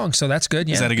actual song, so that's good.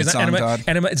 Yeah. Is that a good song, Todd?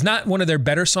 And it's not one of their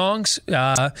better songs.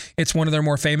 It's one of their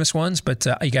more famous ones, but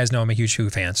you guys know I'm a huge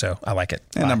Who fan, so I like it.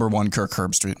 And number 1, Kirk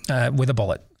Herbstreit. With a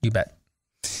bullet, you bet.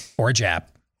 Or a jab.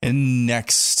 And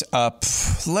next up,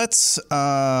 let's...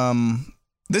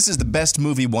 this is the best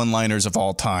movie one-liners of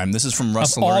all time. This is from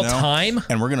Russ Salerno. Of all time?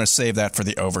 And we're going to save that for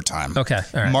the overtime. Okay,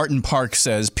 all right. Martin Park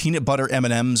says, peanut butter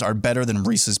M&Ms are better than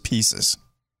Reese's Pieces.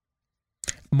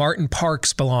 Martin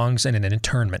Parks belongs in an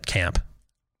internment camp.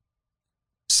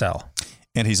 Sell.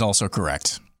 And he's also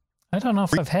correct. I don't know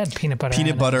if I've had peanut butter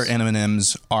Peanut butter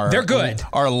M&Ms They're good.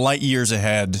 Are light years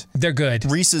ahead. They're good.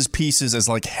 Reese's Pieces is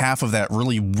like half of that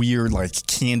really weird like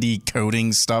candy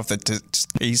coating stuff that just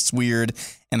tastes weird,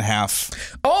 and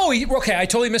half. Oh, okay. I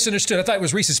totally misunderstood. I thought it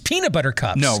was Reese's Peanut Butter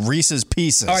Cups. No, Reese's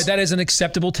Pieces. All right, that is an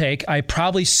acceptable take. I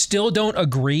probably still don't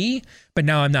agree, but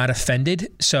now I'm not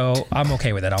offended, so I'm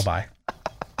okay with it. I'll buy.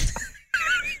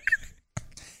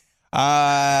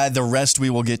 The rest we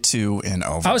will get to in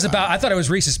overtime. I thought it was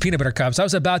Reese's Peanut Butter Cups. I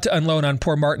was about to unload on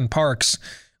poor Martin Parks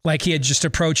like he had just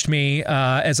approached me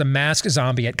as a mask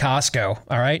zombie at Costco.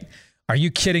 All right. Are you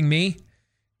kidding me?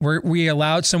 We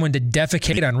allowed someone to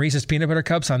defecate on Reese's Peanut Butter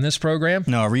Cups on this program?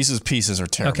 No, Reese's Pieces are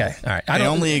terrible. Okay. All right. They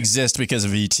only exist because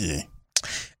of E.T.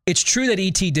 It's true that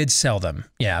E.T. did sell them.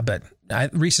 Yeah, but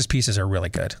Reese's Pieces are really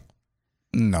good.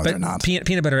 No, they're not.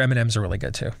 Peanut butter M&Ms are really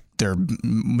good too. They're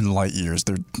light years.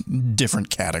 They're different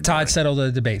categories. Todd, settle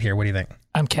the debate here. What do you think?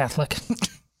 I'm Catholic.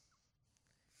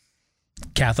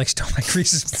 Catholics don't like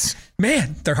Reese's.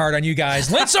 Man, they're hard on you guys.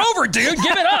 Lent's over, dude.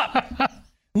 Give it up.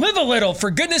 Live a little,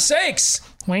 for goodness sakes.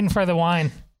 Waiting for the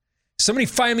wine. Somebody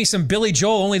find me some Billy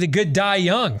Joel. Only the good die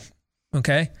young.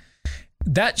 Okay,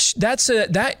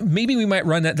 that maybe we might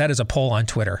run that as a poll on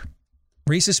Twitter.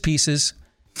 Reese's Pieces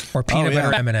or peanut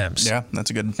butter M&Ms. Yeah, that's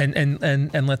a good.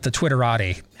 And let the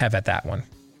Twitterati have at that one.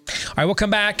 All right, we'll come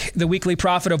back. The weekly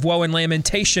prophet of woe and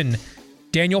lamentation,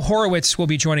 Daniel Horowitz, will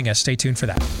be joining us. Stay tuned for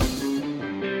that.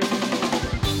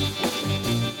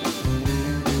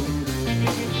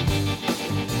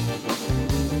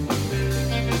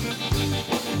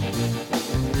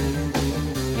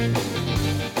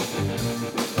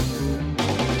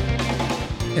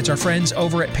 It's our friends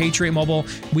over at Patriot Mobile.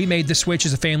 We made the switch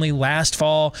as a family last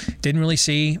fall. Didn't really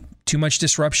see too much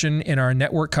disruption in our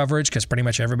network coverage because pretty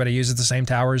much everybody uses the same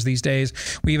towers these days.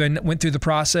 We even went through the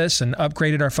process and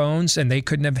upgraded our phones, and they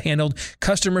couldn't have handled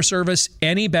customer service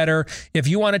any better. If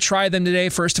you want to try them today,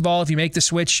 first of all, if you make the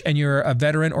switch and you're a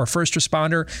veteran or first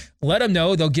responder, let them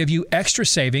know. They'll give you extra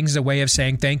savings, a way of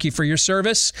saying thank you for your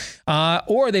service.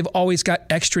 Or they've always got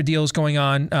extra deals going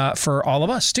on for all of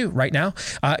us too right now.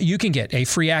 You can get a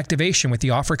free activation with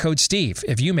the offer code STEVE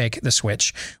if you make the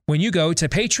switch when you go to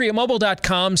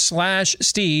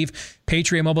patriotmobile.com/Steve,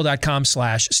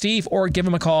 patriotmobile.com/Steve, or give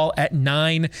them a call at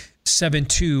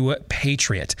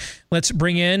 972-PATRIOT. Let's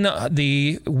bring in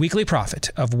the weekly prophet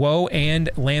of woe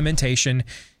and lamentation,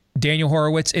 Daniel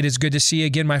Horowitz. It is good to see you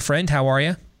again, my friend. How are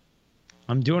you?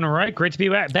 I'm doing all right. Great to be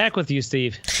back with you,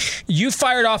 Steve. You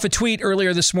fired off a tweet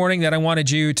earlier this morning that I wanted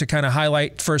you to kind of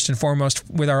highlight first and foremost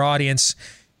with our audience,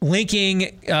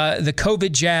 linking the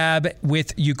COVID jab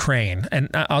with Ukraine. And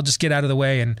I'll just get out of the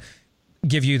way and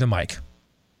give you the mic.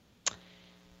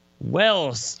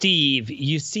 Well, Steve,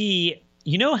 you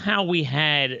know how we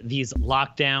had these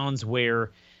lockdowns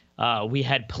where we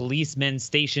had policemen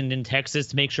stationed in Texas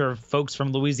to make sure folks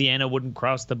from Louisiana wouldn't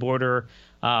cross the border,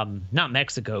 not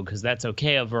Mexico, because that's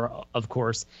okay, of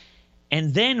course.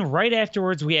 And then right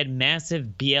afterwards, we had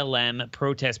massive BLM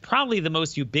protests, probably the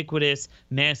most ubiquitous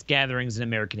mass gatherings in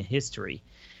American history.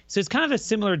 So it's kind of a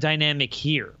similar dynamic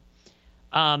here.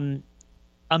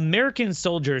 American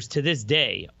soldiers to this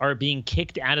day are being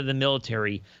kicked out of the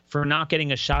military for not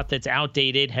getting a shot that's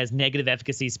outdated, has negative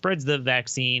efficacy, spreads the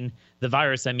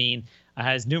virus,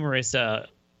 has numerous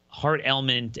heart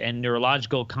ailment and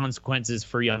neurological consequences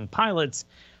for young pilots.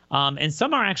 And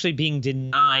some are actually being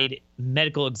denied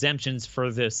medical exemptions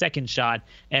for the second shot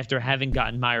after having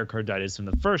gotten myocarditis from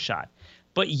the first shot.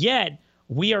 But yet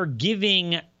we are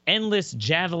giving endless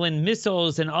Javelin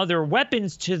missiles and other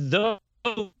weapons to those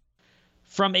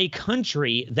from a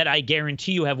country that I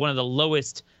guarantee you have one of the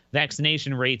lowest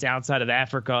vaccination rates outside of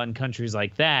Africa and countries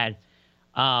like that,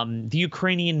 the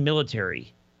Ukrainian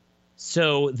military.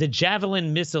 So the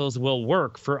Javelin missiles will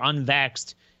work for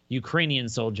unvaxxed Ukrainian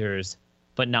soldiers,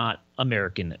 but not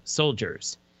American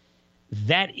soldiers.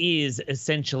 That is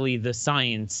essentially the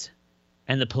science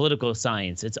and the political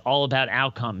science. It's all about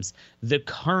outcomes. The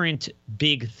current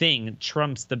big thing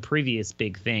trumps the previous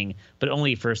big thing, but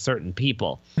only for certain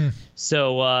people.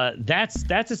 So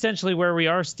that's essentially where we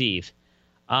are, Steve.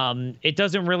 It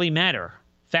doesn't really matter.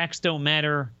 Facts don't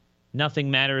matter.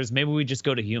 Nothing matters. Maybe we just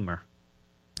go to humor.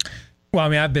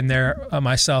 Well, I've been there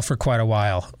myself for quite a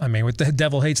while. What the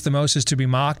devil hates the most is to be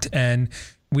mocked, and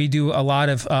we do a lot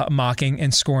of mocking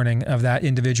and scorning of that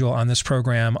individual on this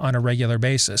program on a regular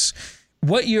basis.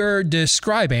 What you're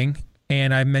describing,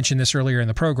 and I mentioned this earlier in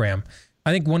the program,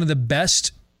 I think one of the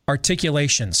best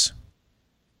articulations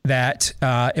that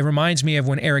it reminds me of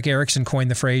when Eric Erickson coined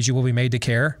the phrase, "You will be made to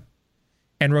care."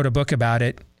 and wrote a book about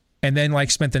it, and then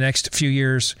like spent the next few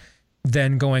years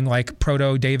then going like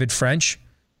proto David French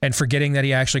and forgetting that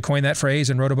he actually coined that phrase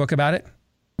and wrote a book about it.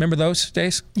 Remember those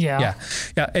days? Yeah.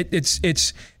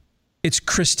 It's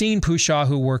Christine Pushaw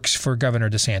who works for Governor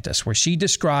DeSantis, where she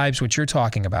describes what you're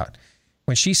talking about.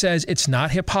 When she says it's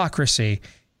not hypocrisy,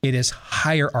 it is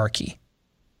hierarchy.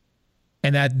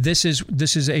 And that this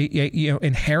is a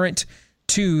inherent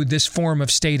to this form of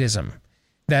statism,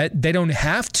 that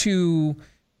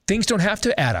things don't have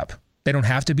to add up. They don't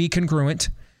have to be congruent,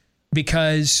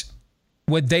 because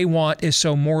what they want is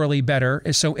so morally better,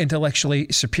 is so intellectually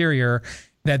superior,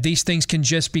 that these things can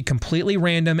just be completely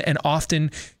random and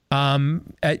often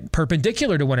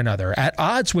perpendicular to one another, at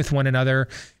odds with one another,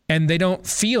 and they don't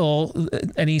feel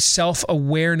any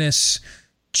self-awareness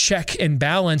check and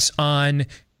balance on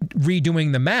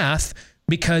redoing the math,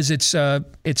 because it's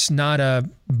not a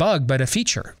bug but a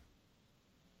feature.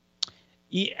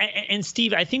 Yeah, and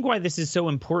Steve, I think why this is so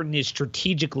important is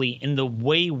strategically in the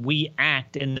way we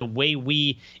act and the way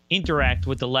we interact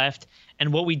with the left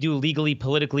and what we do legally,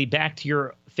 politically. Back to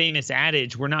your famous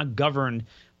adage, we're not governed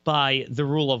by the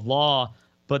rule of law,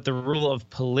 but the rule of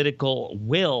political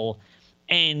will.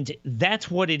 And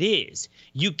that's what it is.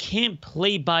 You can't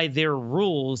play by their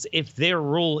rules if their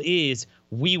rule is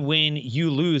we win, you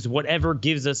lose, whatever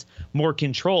gives us more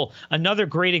control. Another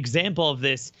great example of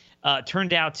this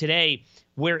turned out today,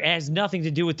 where it has nothing to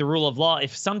do with the rule of law.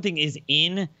 If something is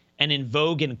in and in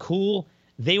vogue and cool,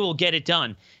 they will get it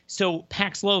done. So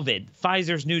Paxlovid,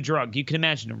 Pfizer's new drug, you can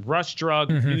imagine a rush drug,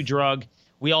 new drug.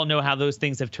 We all know how those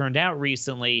things have turned out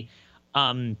recently.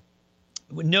 No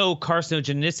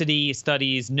carcinogenicity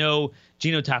studies, no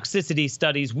genotoxicity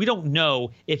studies. We don't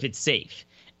know if it's safe.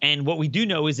 And what we do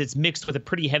know is it's mixed with a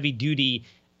pretty heavy-duty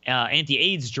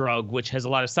anti-AIDS drug, which has a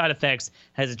lot of side effects,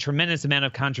 has a tremendous amount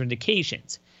of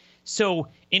contraindications. So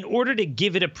in order to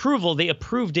give it approval, they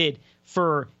approved it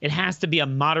for it has to be a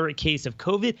moderate case of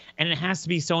COVID, and it has to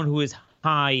be someone who is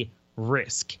high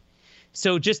risk.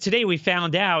 So just today we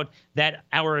found out that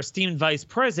our esteemed vice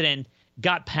president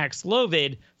got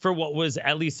Paxlovid for what was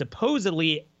at least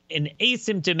supposedly an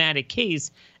asymptomatic case,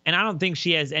 and I don't think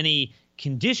she has any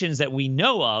conditions that we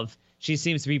know of. She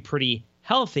seems to be pretty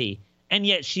healthy. And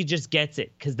yet she just gets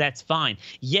it because that's fine.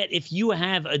 Yet if you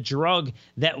have a drug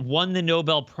that won the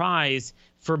Nobel Prize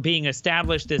for being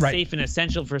established as safe and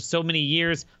essential for so many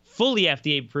years, fully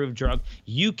FDA-approved drug,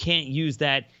 you can't use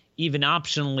that even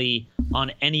optionally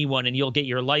on anyone, and you'll get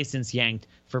your license yanked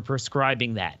for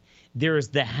prescribing that. There's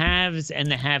the haves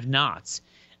and the have-nots.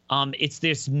 It's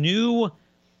this new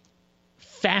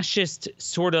fascist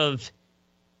sort of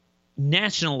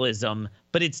nationalism,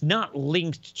 but it's not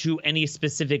linked to any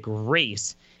specific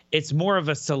race. It's more of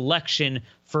a selection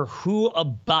for who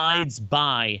abides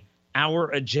by our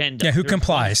agenda. Yeah, who There's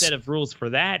complies. A set of rules for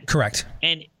that. Correct.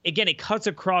 And again, it cuts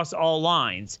across all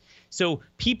lines. So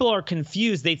people are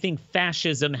confused. They think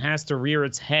fascism has to rear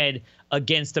its head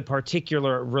against a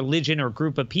particular religion or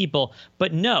group of people.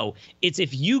 But no, it's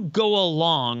if you go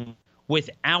along with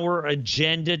our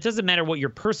agenda, it doesn't matter what your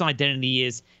personal identity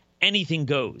is, anything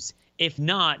goes. If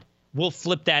not, we'll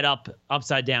flip that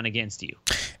upside down against you.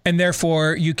 And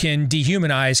therefore, you can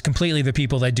dehumanize completely the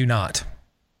people that do not.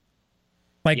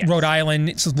 Like yes. Rhode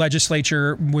Island's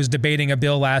legislature was debating a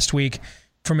bill last week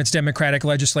from its Democratic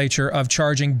legislature of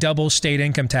charging double state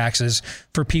income taxes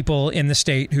for people in the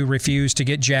state who refuse to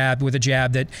get jabbed with a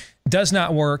jab that does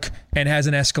not work and has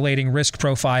an escalating risk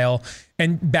profile.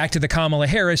 And back to the Kamala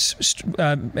Harris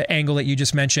angle that you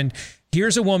just mentioned,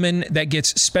 here's a woman that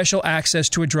gets special access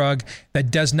to a drug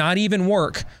that does not even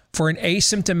work for an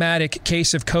asymptomatic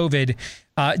case of COVID,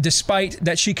 despite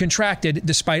that she contracted,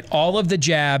 despite all of the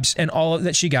jabs and all of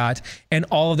that she got and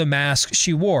all of the masks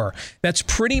she wore. That's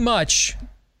pretty much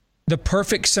the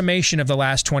perfect summation of the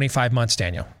last 25 months,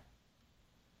 Daniel.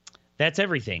 That's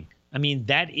everything. I mean,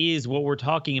 that is what we're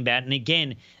talking about. And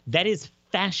again, that is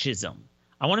fascism.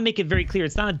 I want to make it very clear.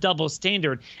 It's not a double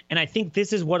standard. And I think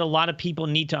this is what a lot of people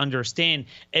need to understand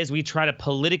as we try to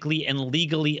politically and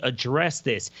legally address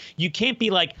this. You can't be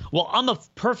like, well, I'm a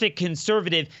perfect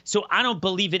conservative, so I don't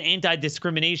believe in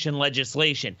anti-discrimination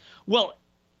legislation. Well,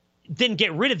 then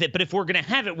get rid of it. But if we're going to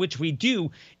have it, which we do,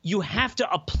 you have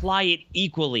to apply it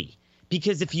equally.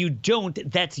 Because if you don't,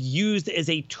 that's used as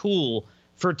a tool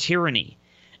for tyranny.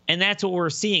 And that's what we're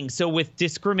seeing. So with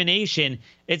discrimination,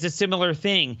 it's a similar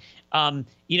thing.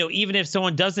 Even if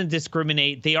someone doesn't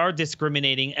discriminate, they are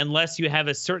discriminating unless you have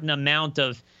a certain amount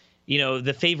of,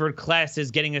 the favored class is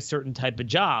getting a certain type of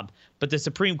job. But the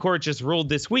Supreme Court just ruled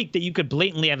this week that you could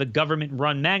blatantly have a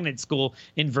government-run magnet school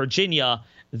in Virginia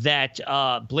that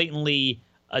blatantly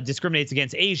discriminates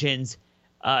against Asians,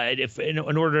 if in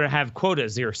order to have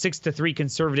quotas. There are 6-3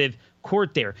 conservative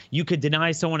court there. You could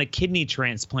deny someone a kidney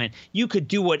transplant. You could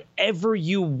do whatever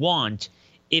you want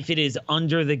if it is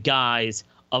under the guise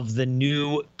of the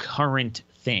new current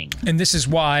thing. And this is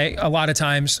why a lot of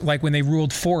times, like when they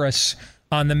ruled for us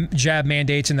on the jab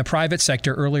mandates in the private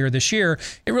sector earlier this year,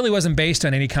 it really wasn't based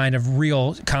on any kind of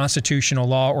real constitutional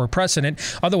law or precedent.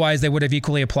 Otherwise, they would have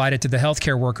equally applied it to the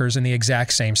healthcare workers in the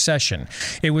exact same session.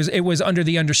 It was under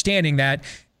the understanding that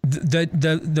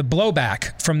the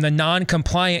blowback from the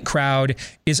non-compliant crowd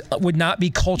would not be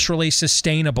culturally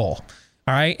sustainable.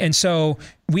 All right. And so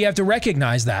we have to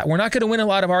recognize that. We're not going to win a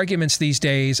lot of arguments these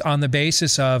days on the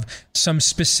basis of some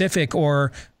specific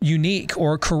or unique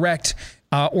or correct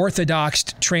orthodox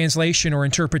translation or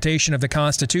interpretation of the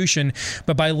Constitution,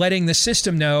 but by letting the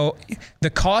system know the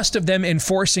cost of them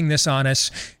enforcing this on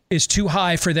us is too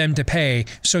high for them to pay,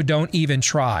 so don't even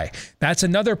try. That's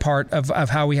another part of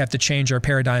how we have to change our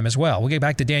paradigm as well. We'll get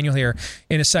back to Daniel here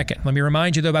in a second. Let me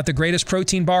remind you, though, about the greatest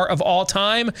protein bar of all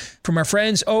time from our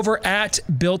friends over at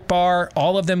Built Bar.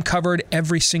 All of them covered,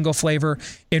 every single flavor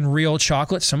in real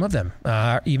chocolate. Some of them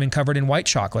even covered in white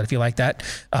chocolate, if you like that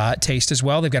taste as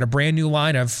well. They've got a brand new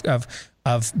line of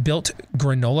Built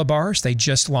granola bars. They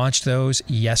just launched those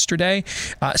yesterday.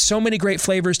 So many great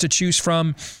flavors to choose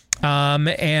from.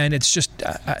 And it's just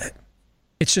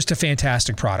a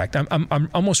fantastic product. I'm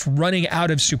almost running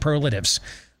out of superlatives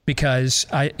because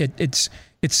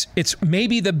it's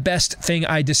maybe the best thing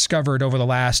I discovered over the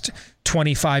last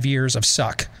 25 years of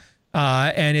suck.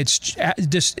 And it's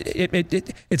just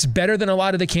it's better than a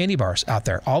lot of the candy bars out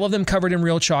there. All of them covered in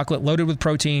real chocolate, loaded with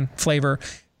protein, flavor,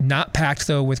 not packed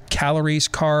though with calories,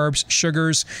 carbs,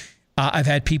 sugars. I've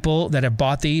had people that have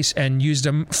bought these and used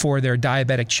them for their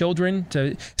diabetic children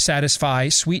to satisfy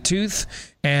sweet tooth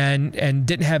and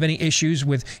didn't have any issues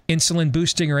with insulin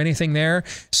boosting or anything there.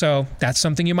 So that's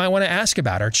something you might want to ask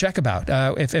about or check about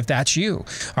if that's you.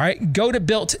 All right, go to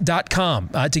Built.com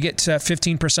to get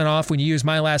 15% off when you use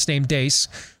my last name, Deace.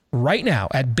 Right now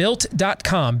at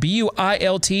Built.com,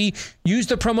 Built. Use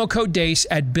the promo code Deace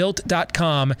at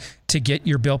Built.com to get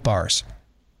your Built bars.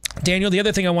 Daniel, the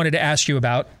other thing I wanted to ask you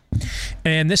about,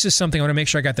 and this is something I want to make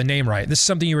sure I got the name right. This is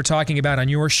something you were talking about on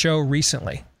your show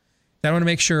recently. I want to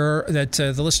make sure that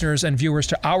the listeners and viewers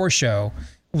to our show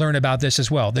learn about this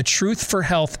as well. The Truth for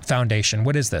Health Foundation.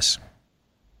 What is this?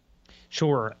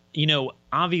 Sure.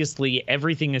 Obviously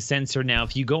everything is censored now.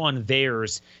 If you go on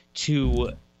theirs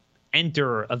to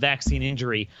enter a vaccine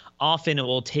injury, often it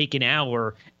will take an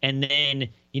hour, and then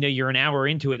you're an hour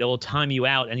into it, it will time you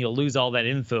out and you'll lose all that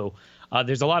info.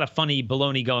 There's a lot of funny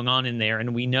baloney going on in there,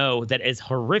 and we know that as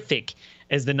horrific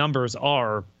as the numbers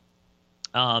are,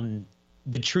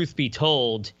 the truth be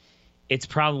told, it's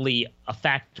probably a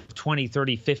factor of 20,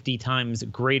 30, 50 times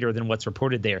greater than what's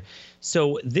reported there.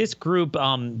 So this group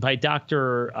by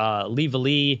Dr. Leva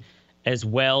Lee, as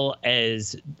well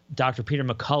as Dr. Peter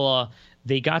McCullough,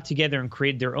 they got together and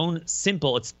created their own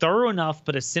simple, it's thorough enough,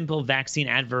 but a simple vaccine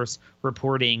adverse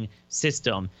reporting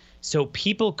system. So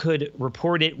people could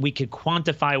report it, we could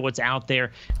quantify what's out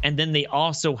there, and then they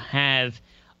also have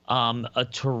a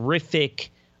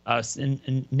terrific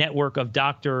network of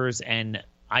doctors and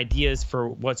ideas for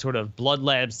what sort of blood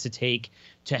labs to take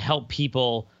to help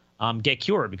people get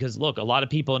cured. Because, look, a lot of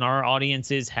people in our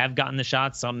audiences have gotten the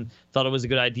shot. Some thought it was a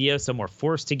good idea. Some were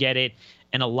forced to get it.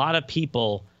 And a lot of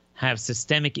people have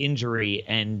systemic injury,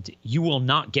 and you will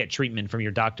not get treatment from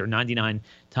your doctor 99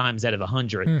 times out of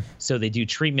 100. So they do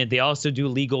treatment. They also do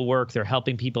legal work. They're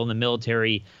helping people in the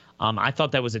military. I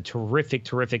thought that was a terrific,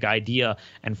 terrific idea.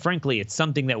 And frankly, it's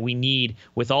something that we need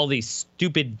with all these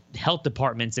stupid health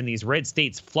departments in these red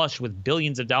states flush with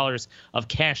billions of dollars of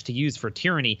cash to use for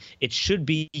tyranny. It should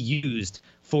be used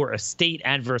for a state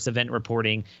adverse event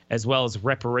reporting, as well as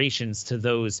reparations to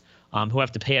those who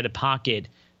have to pay out of pocket,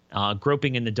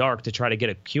 groping in the dark to try to get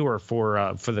a cure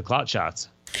for the clot shots.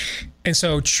 And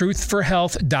so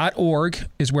truthforhealth.org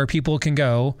is where people can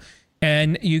go.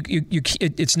 And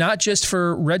it's not just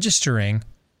for registering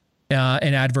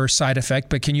an adverse side effect,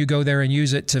 but can you go there and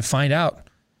use it to find out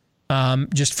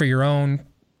just for your own,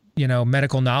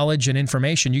 medical knowledge and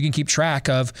information? You can keep track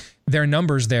of their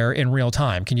numbers there in real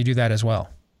time. Can you do that as well?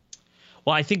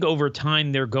 Well, I think over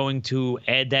time they're going to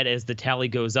add that as the tally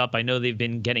goes up. I know they've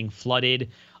been getting flooded,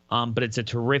 but it's a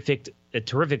terrific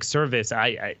service.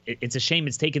 It's a shame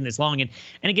it's taken this long. And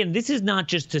again, this is not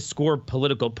just to score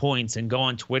political points and go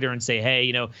on Twitter and say,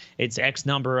 hey, it's X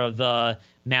number of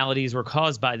maladies were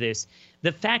caused by this.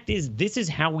 The fact is, this is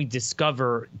how we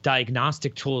discover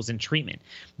diagnostic tools and treatment.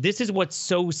 This is what's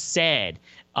so sad.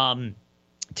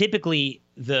 typically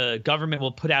the government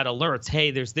will put out alerts.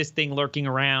 Hey, there's this thing lurking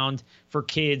around for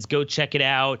kids. Go check it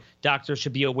out. Doctors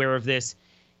should be aware of this.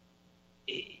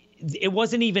 It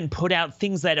wasn't even put out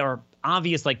things that are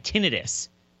obvious, like tinnitus.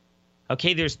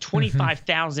 Okay, there's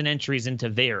 25,000 entries into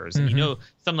VAERS. And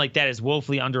something like that is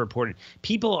woefully underreported.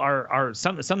 People are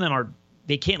some of them are,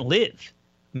 they can't live.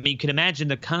 I mean, you can imagine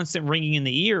the constant ringing in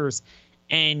the ears,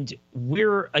 and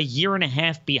we're a year and a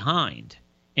half behind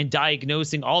in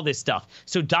diagnosing all this stuff.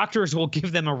 So doctors will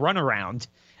give them a runaround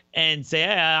and say,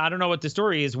 I don't know what the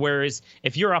story is. Whereas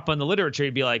if you're up on the literature,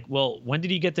 you'd be like, well, when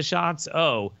did you get the shots?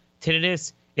 Oh,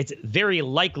 tinnitus. It's very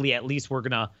likely, at least we're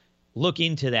going to look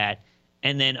into that.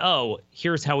 And then,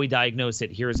 here's how we diagnose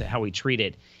it. Here's how we treat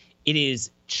it. It is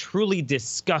truly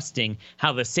disgusting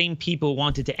how the same people who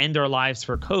wanted to end our lives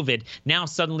for COVID now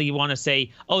suddenly want to say,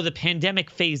 the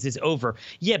pandemic phase is over.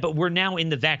 Yeah, but we're now in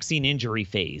the vaccine injury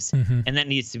phase, and that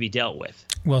needs to be dealt with.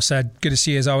 Well said. Good to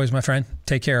see you as always, my friend.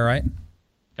 Take care, all right?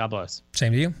 God bless.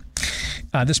 Same to you.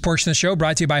 This portion of the show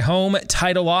brought to you by Home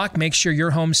Title Lock. Make sure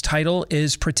your home's title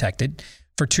is protected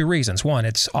for two reasons. One,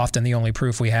 it's often the only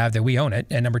proof we have that we own it.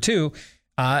 And number two,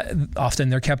 often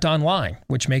they're kept online,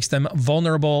 which makes them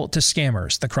vulnerable to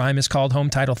scammers. The crime is called home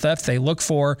title theft. They look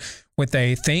for what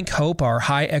they hope are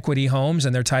high equity homes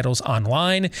and their titles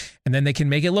online. And then they can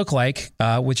make it look like,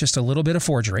 with just a little bit of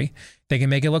forgery, they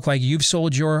can make it look like you've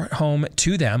sold your home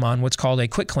to them on what's called a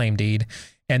quitclaim deed,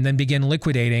 and then begin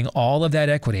liquidating all of that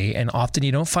equity. And often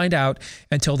you don't find out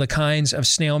until the kinds of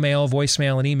snail mail,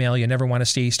 voicemail, and email you never want to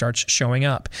see starts showing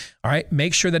up. All right,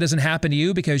 make sure that doesn't happen to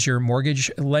you, because your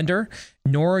mortgage lender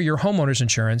nor your homeowner's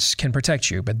insurance can protect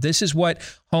you. But this is what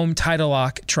Home Title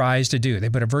Lock tries to do. They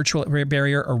put a virtual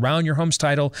barrier around your home's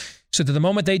title so that the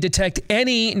moment they detect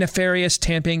any nefarious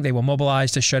tamping, they will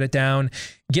mobilize to shut it down.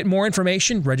 Get more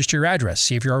information, register your address,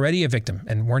 see if you're already a victim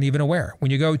and weren't even aware.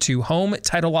 When you go to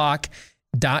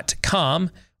HomeTitleLock.com.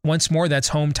 Once more, that's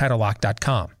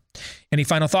HomeTitleLock.com. Any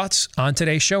final thoughts on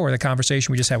today's show or the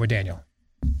conversation we just had with Daniel?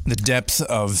 The depth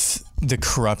of the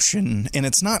corruption, and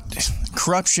it's not,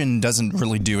 corruption doesn't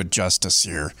really do it justice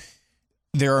here.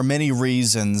 There are many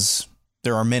reasons,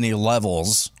 there are many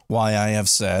levels why I have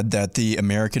said that the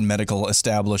American medical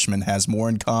establishment has more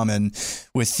in common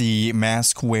with the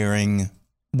mask-wearing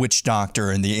witch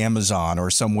doctor in the Amazon or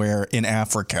somewhere in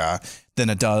Africa than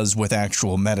it does with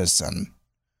actual medicine.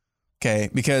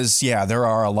 Okay, because, there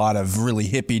are a lot of really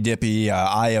hippy-dippy,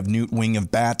 eye of newt, wing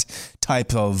of bat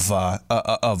type of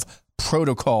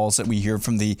protocols that we hear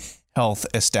from the health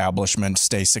establishment.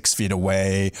 Stay 6 feet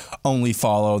away, only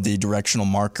follow the directional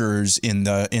markers in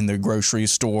the grocery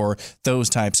store,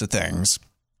 those types of things.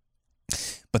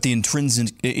 But the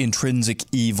intrinsic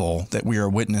evil that we are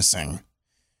witnessing,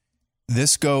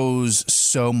 this goes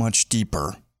so much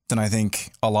deeper than I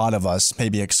think a lot of us,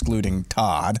 maybe excluding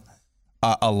Todd,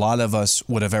 a lot of us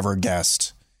would have ever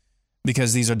guessed,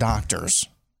 because these are doctors.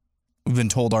 We've been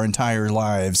told our entire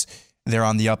lives they're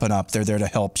on the up and up. They're there to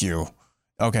help you.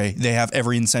 Okay, they have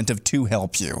every incentive to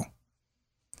help you.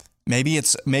 Maybe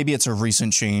it's a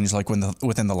recent change, like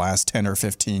within the last 10 or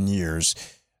 15 years,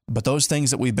 but those things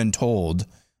that we've been told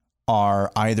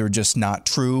are either just not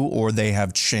true or they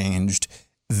have changed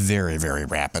very, very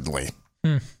rapidly.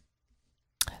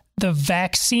 The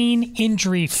vaccine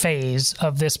injury phase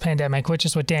of this pandemic, which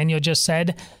is what Daniel just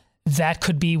said, that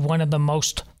could be one of the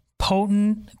most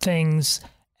potent things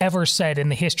ever said in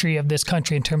the history of this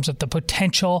country in terms of the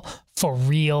potential for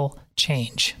real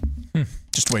change.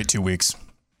 Just wait 2 weeks.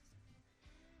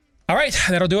 All right,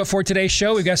 that'll do it for today's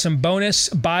show. We've got some bonus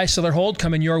buy, sell, or hold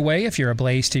coming your way if you're a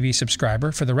Blaze TV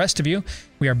subscriber. For the rest of you,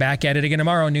 we are back at it again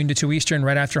tomorrow, noon to 2 Eastern,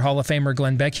 right after Hall of Famer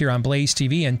Glenn Beck here on Blaze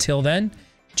TV. Until then,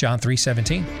 John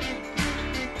 3:17.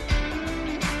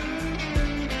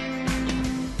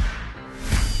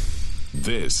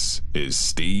 This is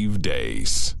Steve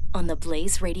Deace on the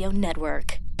Blaze Radio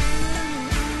Network.